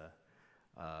the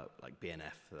like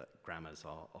BNF that grammars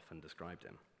are often described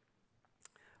in.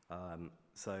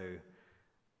 So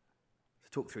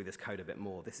to talk through this code a bit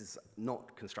more, this is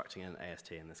not constructing an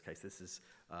AST in this case. This is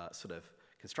sort of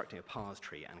constructing a parse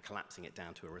tree and collapsing it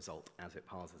down to a result as it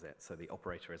parses it. So the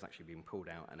operator is actually being pulled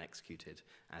out and executed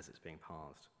as it's being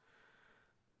parsed.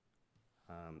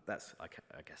 I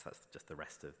guess that's just the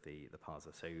rest of the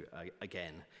parser. So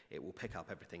again, it will pick up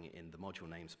everything in the module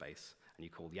namespace, and you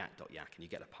call yak.yak, and you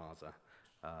get a parser.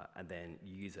 And then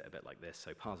you use it a bit like this,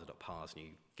 so parser.parse, and you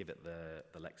give it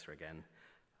the lexer again,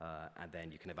 and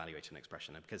then you can evaluate an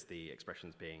expression. And because the expression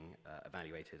is being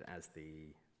evaluated as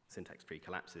the syntax tree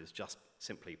collapses, just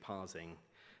simply parsing,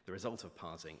 the result of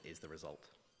parsing is the result.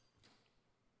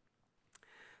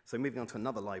 So moving on to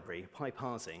another library,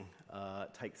 PyParsing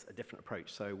takes a different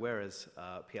approach. So whereas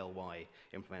PLY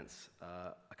implements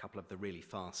a couple of the really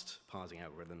fast parsing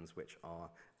algorithms, which are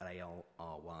LAL,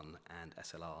 R1, and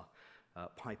SLR,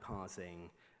 PyParsing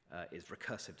is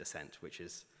recursive descent, which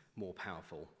is more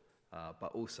powerful,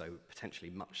 but also potentially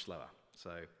much slower.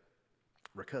 So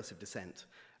recursive descent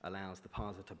allows the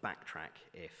parser to backtrack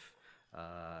if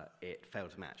it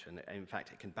failed to match. And in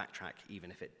fact, it can backtrack even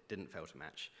if it didn't fail to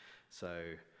match. So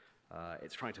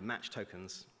it's trying to match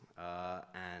tokens,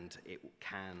 and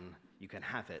you can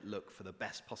have it look for the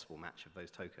best possible match of those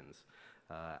tokens,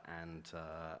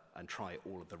 and try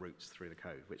all of the routes through the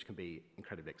code, which can be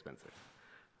incredibly expensive.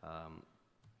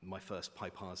 My first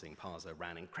PyParsing parser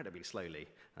ran incredibly slowly,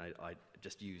 and I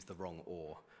just used the wrong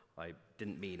OR. I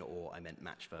didn't mean OR, I meant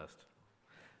match first.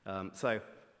 So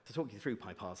to talk you through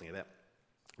PyParsing a bit,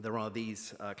 there are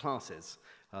these classes.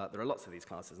 There are lots of these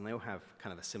classes, and they all have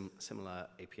kind of a similar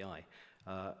API.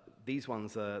 These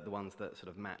ones are the ones that sort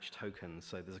of match tokens.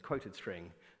 So there's a quoted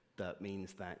string that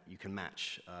means that you can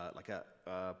match like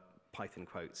a Python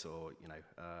quotes, or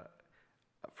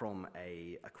from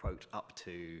a quote up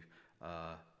to,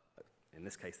 in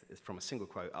this case, it's from a single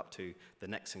quote up to the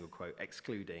next single quote,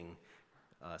 excluding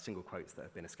single quotes that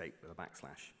have been escaped with a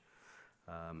backslash.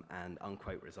 And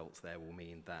unquote results there will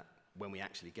mean that when we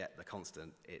actually get the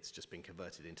constant, it's just been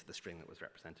converted into the string that was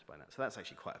represented by that. So that's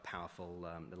actually quite a powerful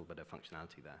little bit of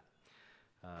functionality there.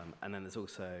 And then there's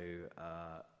also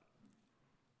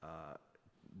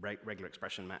regular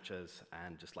expression matches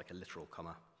and just like a literal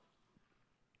comma.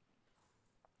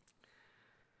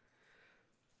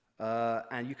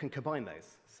 And you can combine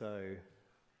those. So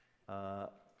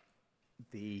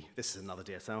this is another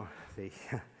DSL,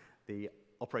 the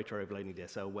operator overloading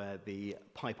DSL, where the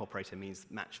pipe operator means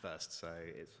match first. So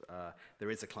there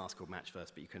is a class called match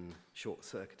first, but you can short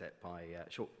circuit it by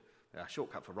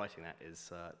shortcut for writing that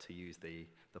is to use the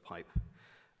pipe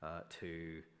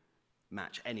to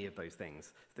match any of those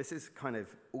things. This is kind of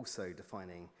also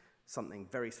defining something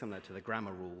very similar to the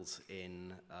grammar rules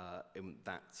in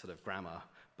that sort of grammar,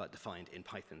 but defined in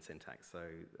Python syntax. So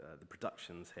the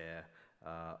productions here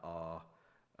are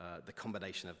the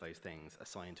combination of those things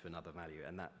assigned to another value,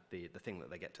 and that the thing that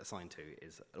they get assigned to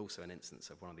is also an instance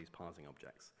of one of these parsing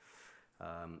objects.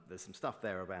 There's some stuff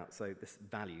there about, so this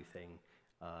value thing,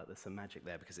 there's some magic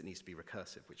there because it needs to be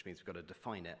recursive, which means we've got to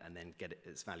define it and then get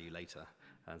its value later.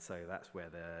 And so that's where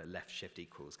the left shift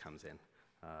equals comes in.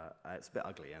 It's a bit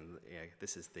ugly, and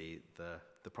this is the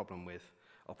problem with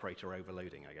operator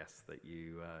overloading, I guess, that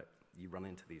you run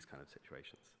into these kind of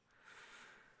situations.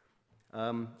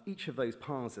 Each of those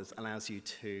parsers allows you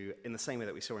to, in the same way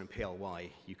that we saw in PLY,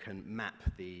 you can map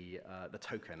the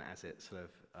token as it sort of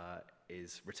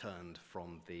is returned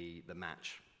from the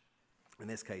match. In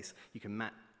this case, you can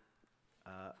map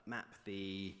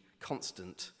the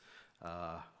constant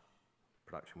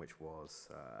production, which was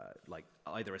like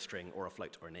either a string or a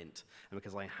float or an int. And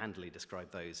because I handily describe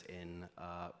those in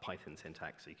Python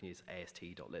syntax, so you can use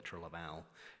ast.literalEval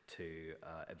to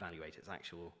evaluate its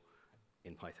actual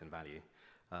in Python value.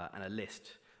 And a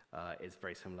list is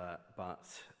very similar, but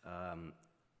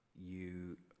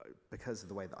because of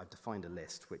the way that I've defined a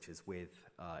list, which is with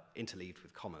interleaved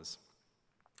with commas,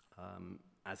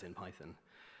 as in Python,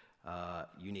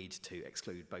 you need to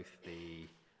exclude both the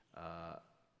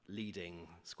leading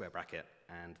square bracket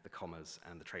and the commas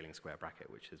and the trailing square bracket,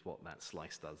 which is what that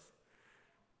slice does.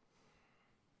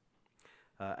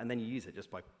 And then you use it just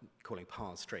by calling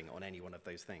parse string on any one of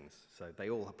those things. So they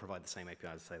all provide the same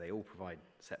APIs. So they all provide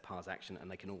set parse action, and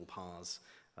they can all parse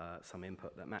some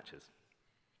input that matches.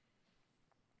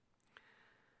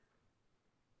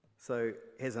 So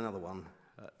here's another one.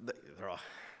 There are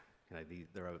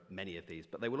many of these,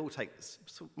 but they will all take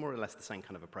more or less the same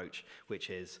kind of approach, which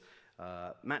is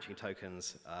matching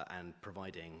tokens and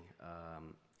providing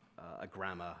a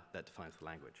grammar that defines the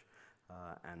language.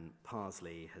 And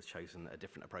Parsley has chosen a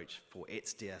different approach for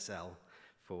its DSL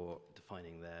for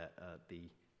defining the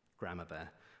grammar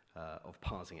there of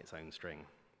parsing its own string,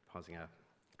 parsing a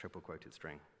triple quoted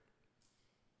string.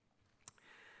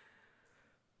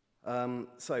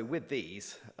 So with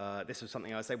these, this was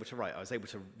something I was able to write. I was able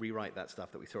to rewrite that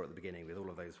stuff that we saw at the beginning with all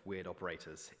of those weird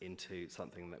operators into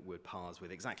something that would parse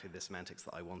with exactly the semantics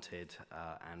that I wanted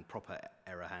and proper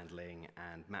error handling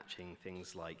and matching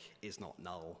things like is not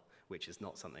null, which is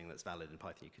not something that's valid in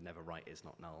Python. You can never write is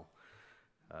not null.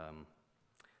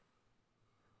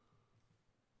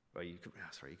 Well, you could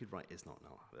write is not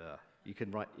null. You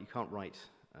can't write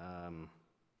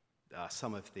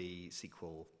some of the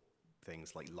SQL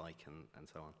things like and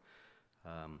so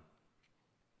on.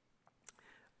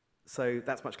 So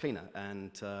that's much cleaner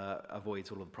and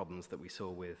avoids all of the problems that we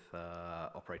saw with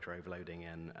operator overloading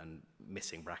and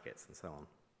missing brackets and so on.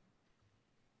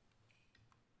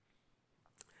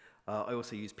 I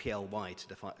also use PLY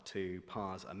to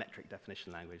parse a metric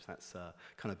definition language that's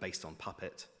kind of based on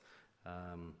Puppet,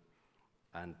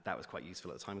 and that was quite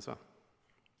useful at the time as well.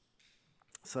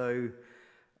 So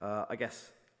I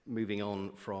guess moving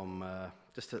on from,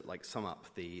 just to like sum up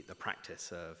the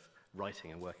practice of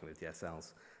writing and working with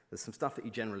DSLs, there's some stuff that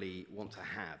you generally want to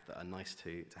have that are nice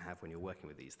to have when you're working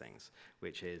with these things,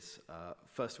 which is,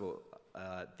 first of all,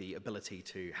 the ability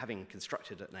to, having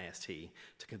constructed an AST,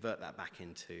 to convert that back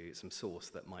into some source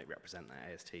that might represent that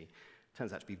AST.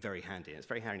 Turns out to be very handy, and it's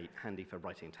very handy for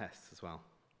writing tests as well.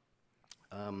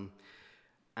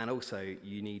 And also,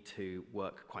 you need to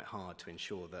work quite hard to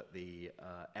ensure that the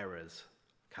errors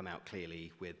come out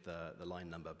clearly with the line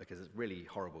number, because it's really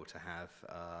horrible to have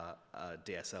a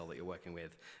DSL that you're working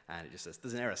with and it just says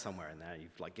there's an error somewhere in there.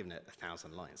 You've like given it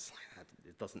 1,000 lines.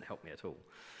 It doesn't help me at all.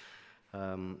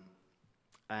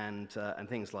 And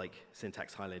things like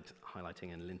syntax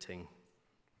highlighting and linting.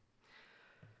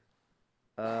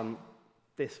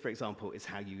 This, for example, is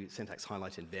how you syntax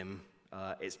highlight in Vim.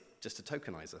 It's just a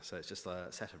tokenizer, so it's just a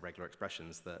set of regular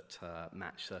expressions that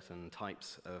match certain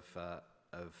types of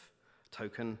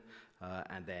token,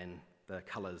 and then the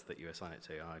colors that you assign it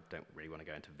to. I don't really want to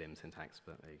go into Vim syntax,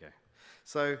 but there you go.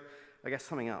 So I guess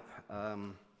summing up,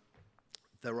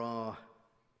 there are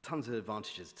tons of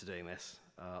advantages to doing this.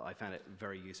 I found it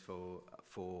very useful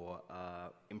for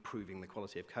improving the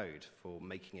quality of code, for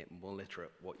making it more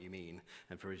literate what you mean,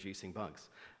 and for reducing bugs,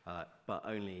 but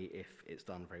only if it's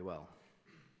done very well.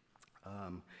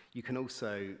 You can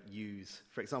also use,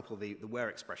 for example, the where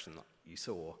expression that you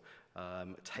saw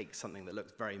takes something that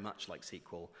looks very much like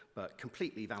SQL, but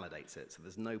completely validates it, so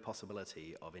there's no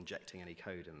possibility of injecting any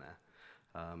code in there.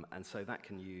 And so that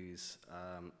can be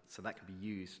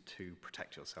used to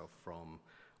protect yourself from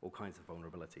all kinds of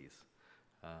vulnerabilities.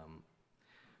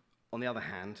 On the other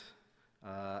hand,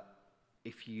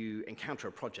 if you encounter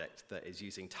a project that is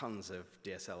using tons of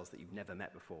DSLs that you've never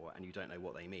met before and you don't know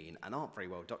what they mean and aren't very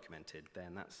well documented,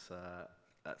 then that's a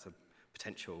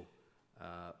potential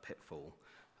pitfall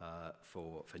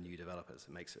for new developers.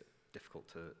 It makes it difficult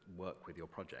to work with your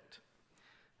project.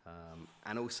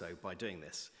 And also, by doing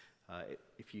this,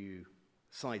 if you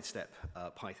sidestep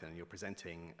Python and you're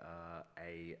presenting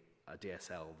a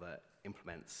DSL that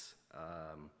implements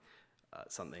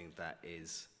something that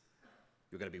is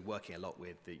you're going to be working a lot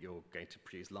with, that you're going to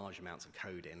produce large amounts of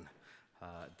code in,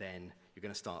 then you're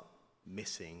going to start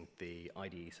missing the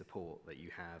IDE support that you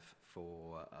have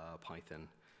for Python,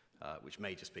 which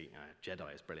may just be,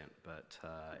 Jedi is brilliant, but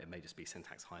it may just be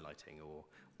syntax highlighting or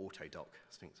autodoc,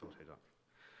 Sphinx autodoc.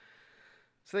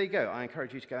 So there you go. I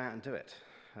encourage you to go out and do it.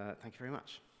 Thank you very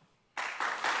much.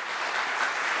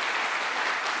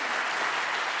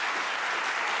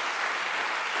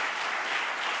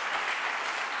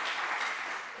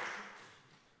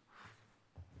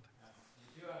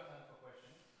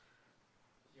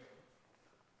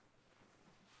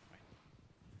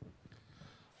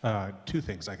 Two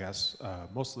things, I guess,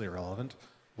 mostly irrelevant.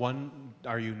 One,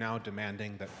 are you now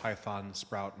demanding that Python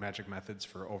sprout magic methods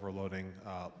for overloading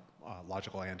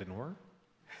logical and and or?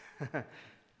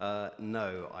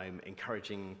 No, I'm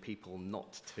encouraging people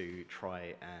not to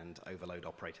try and overload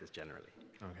operators generally.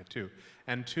 Okay, two.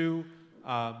 And two,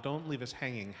 don't leave us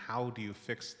hanging. How do you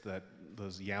fix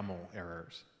those YAML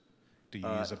errors? Do you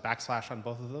use a backslash on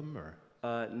both of them, or?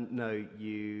 No,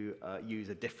 you use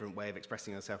a different way of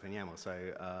expressing yourself in YAML.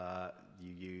 So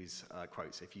you use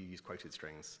quotes. If you use quoted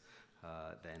strings,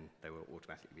 then they will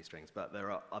automatically be strings. But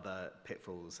there are other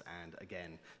pitfalls, and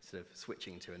again, sort of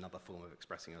switching to another form of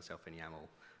expressing yourself in YAML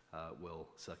will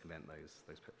circumvent those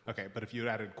pitfalls. Okay, but if you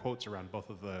added quotes around both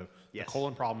of the Yes.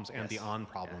 colon problems and Yes. the on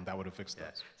problem, that would have fixed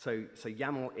those. So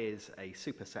YAML is a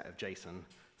superset of JSON.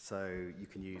 So you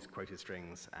can use quoted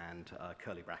strings and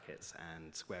curly brackets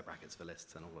and square brackets for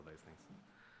lists and all of those things.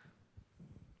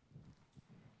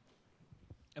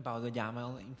 About the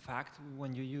YAML, in fact,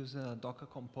 when you use a Docker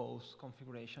Compose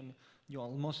configuration, you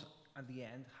almost, at the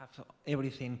end, have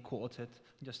everything quoted,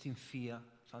 just in fear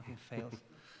something fails.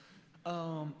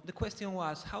 The question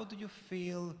was, how do you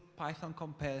feel Python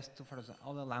compares to, for example,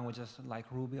 other languages like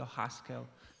Ruby or Haskell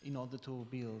in order to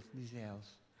build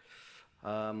DSLs?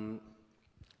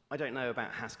 I don't know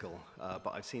about Haskell, but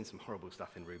I've seen some horrible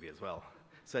stuff in Ruby as well.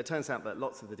 So it turns out that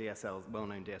lots of the DSLs,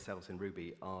 well-known DSLs in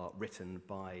Ruby, are written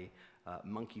by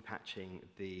monkey patching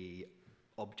the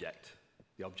object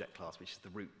class, which is the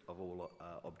root of all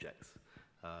objects,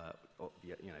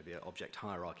 the object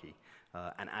hierarchy,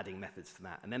 and adding methods to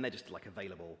that. And then they're just like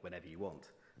available whenever you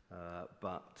want.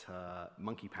 But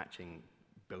monkey patching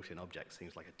built-in objects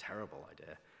seems like a terrible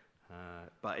idea.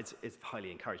 But it's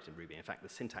highly encouraged in Ruby. In fact, the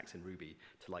syntax in Ruby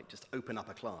to like just open up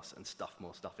a class and stuff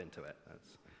more stuff into it.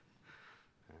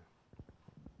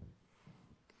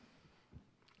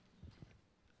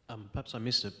 Perhaps I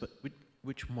missed it, but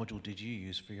which module did you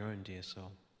use for your own DSL,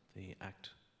 the ACT?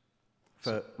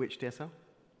 For which DSL?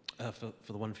 For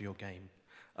the one for your game.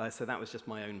 So that was just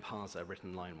my own parser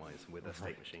written line-wise with a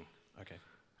state machine. Okay.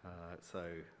 So,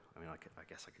 I mean, I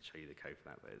guess I could show you the code for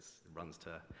that, but it runs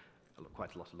to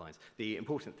quite a lot of lines. The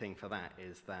important thing for that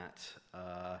is that,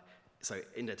 so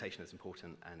indentation is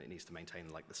important and it needs to maintain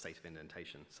like the state of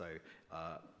indentation. So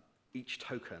each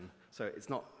token, so it's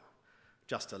not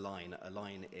just a line. A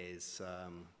line is,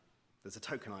 there's a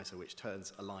tokenizer which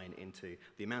turns a line into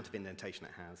the amount of indentation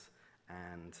it has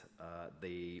and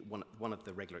one of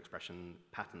the regular expression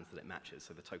patterns that it matches,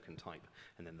 so the token type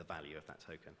and then the value of that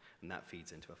token. And that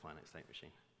feeds into a finite state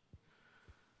machine.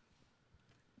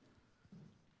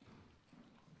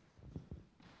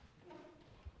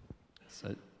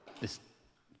 So this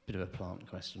bit of a plant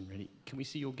question, really. Can we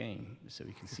see your game so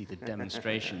we can see the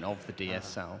demonstration of the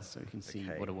DSL, so we can see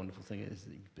what a wonderful thing it is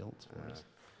that you've built for us?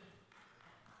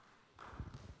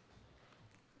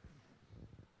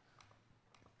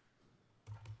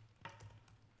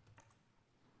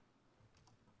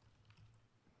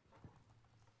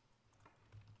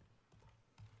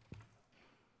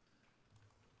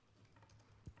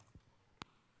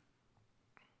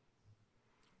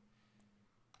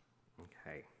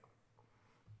 Okay.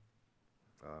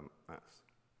 That's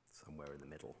somewhere in the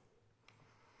middle.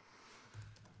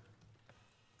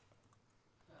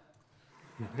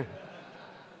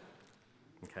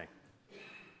 Okay.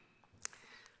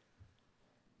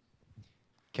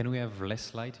 Can we have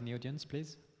less light in the audience,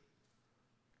 please?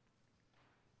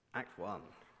 Act 1.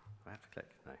 I have to click?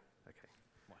 No. Okay.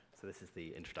 So this is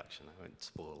the introduction. I won't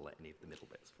spoil any of the middle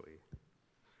bits for you.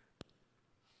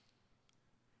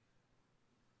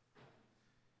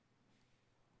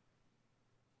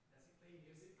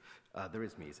 There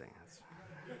is music.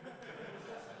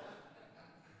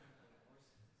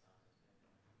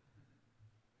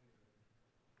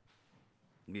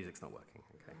 Music's not working,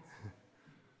 okay.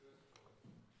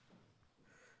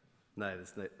 No,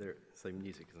 so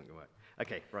music isn't going to work.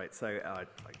 Okay, right, so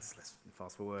let's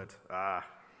fast forward.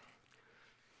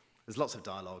 There's lots of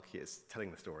dialogue. It's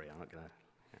telling the story. I'm not going to...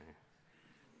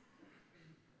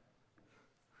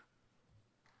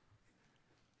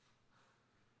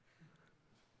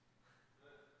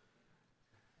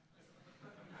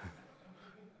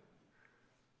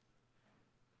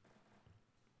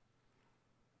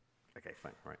 Okay,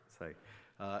 fine, right. So,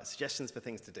 suggestions for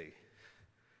things to do.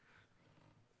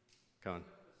 Go on.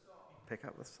 Pick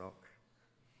up the sock.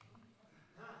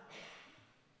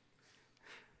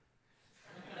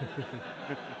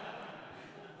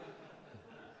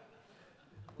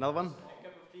 Another one?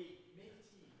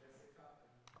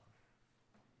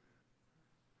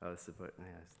 Oh, this is yeah,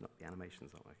 it's not, the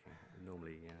animation's not working.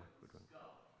 Normally, yeah, would run.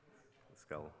 The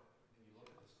skull.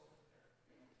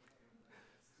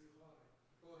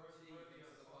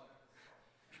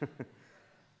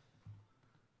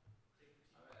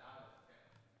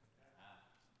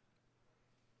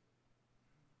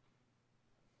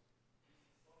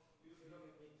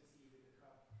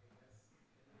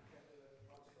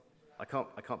 I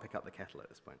can't pick up the kettle at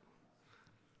this point.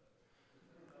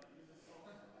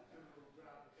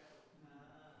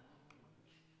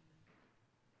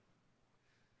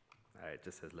 It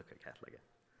just says look at kettle again.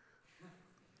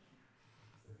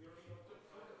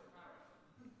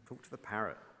 Talk to the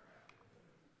parrot.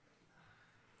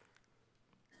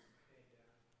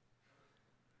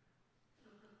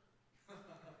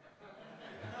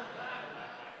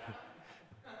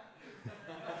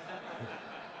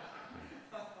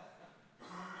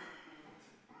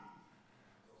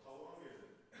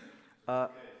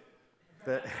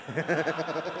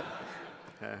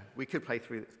 We could play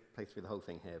through the whole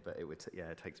thing here, but it would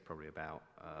it takes probably about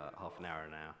half an hour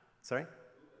now. Sorry?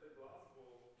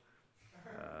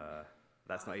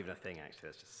 That's not even a thing actually.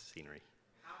 That's just scenery.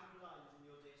 How many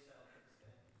lines in your DSL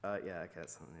for this game? Yeah, okay,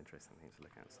 that's an interesting thing to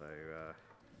look at. So.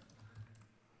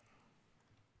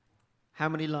 How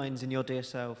many lines in your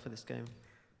DSL for this game?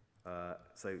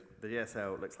 So the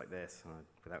DSL looks like this,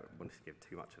 without wanting to give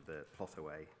too much of the plot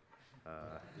away.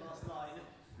 Last line.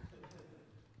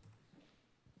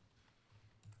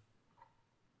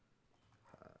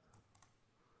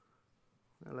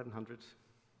 1100.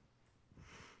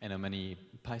 And how many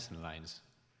Python lines?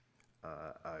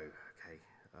 Okay.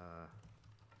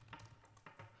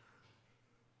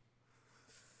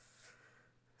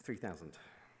 3,000. You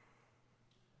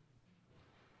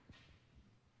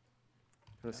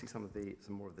want to see some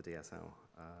more of the DSL?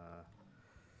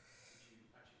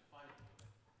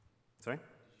 Sorry?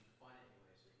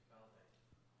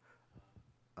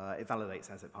 It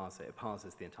validates as it passes it. It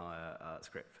parses the entire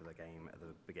script for the game at the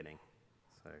beginning.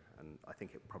 So, and I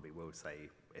think it probably will say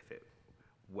if it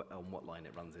on what line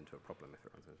it runs into a problem, if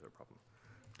it runs into a problem.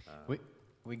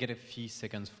 We get a few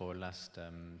seconds for last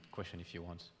question if you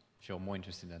want, if you're more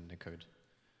interested in the code.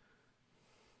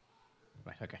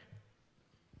 Right, okay.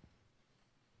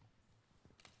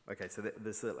 Okay, so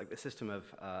there's like the system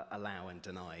of allow and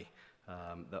deny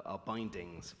that are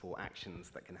bindings for actions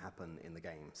that can happen in the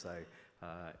game. So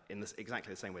in this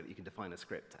exactly the same way that you can define a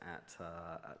script at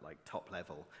like top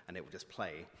level and it will just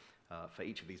play, for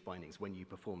each of these bindings, when you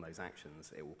perform those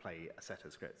actions, it will play a set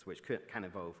of scripts, which can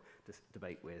involve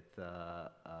debate with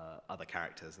other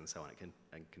characters and so on. It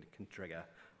can trigger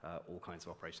all kinds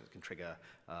of operations. It can trigger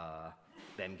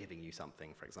them giving you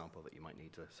something, for example, that you might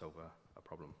need to solve a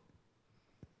problem.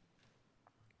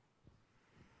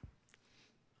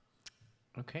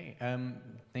 Okay,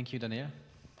 thank you, Daniel.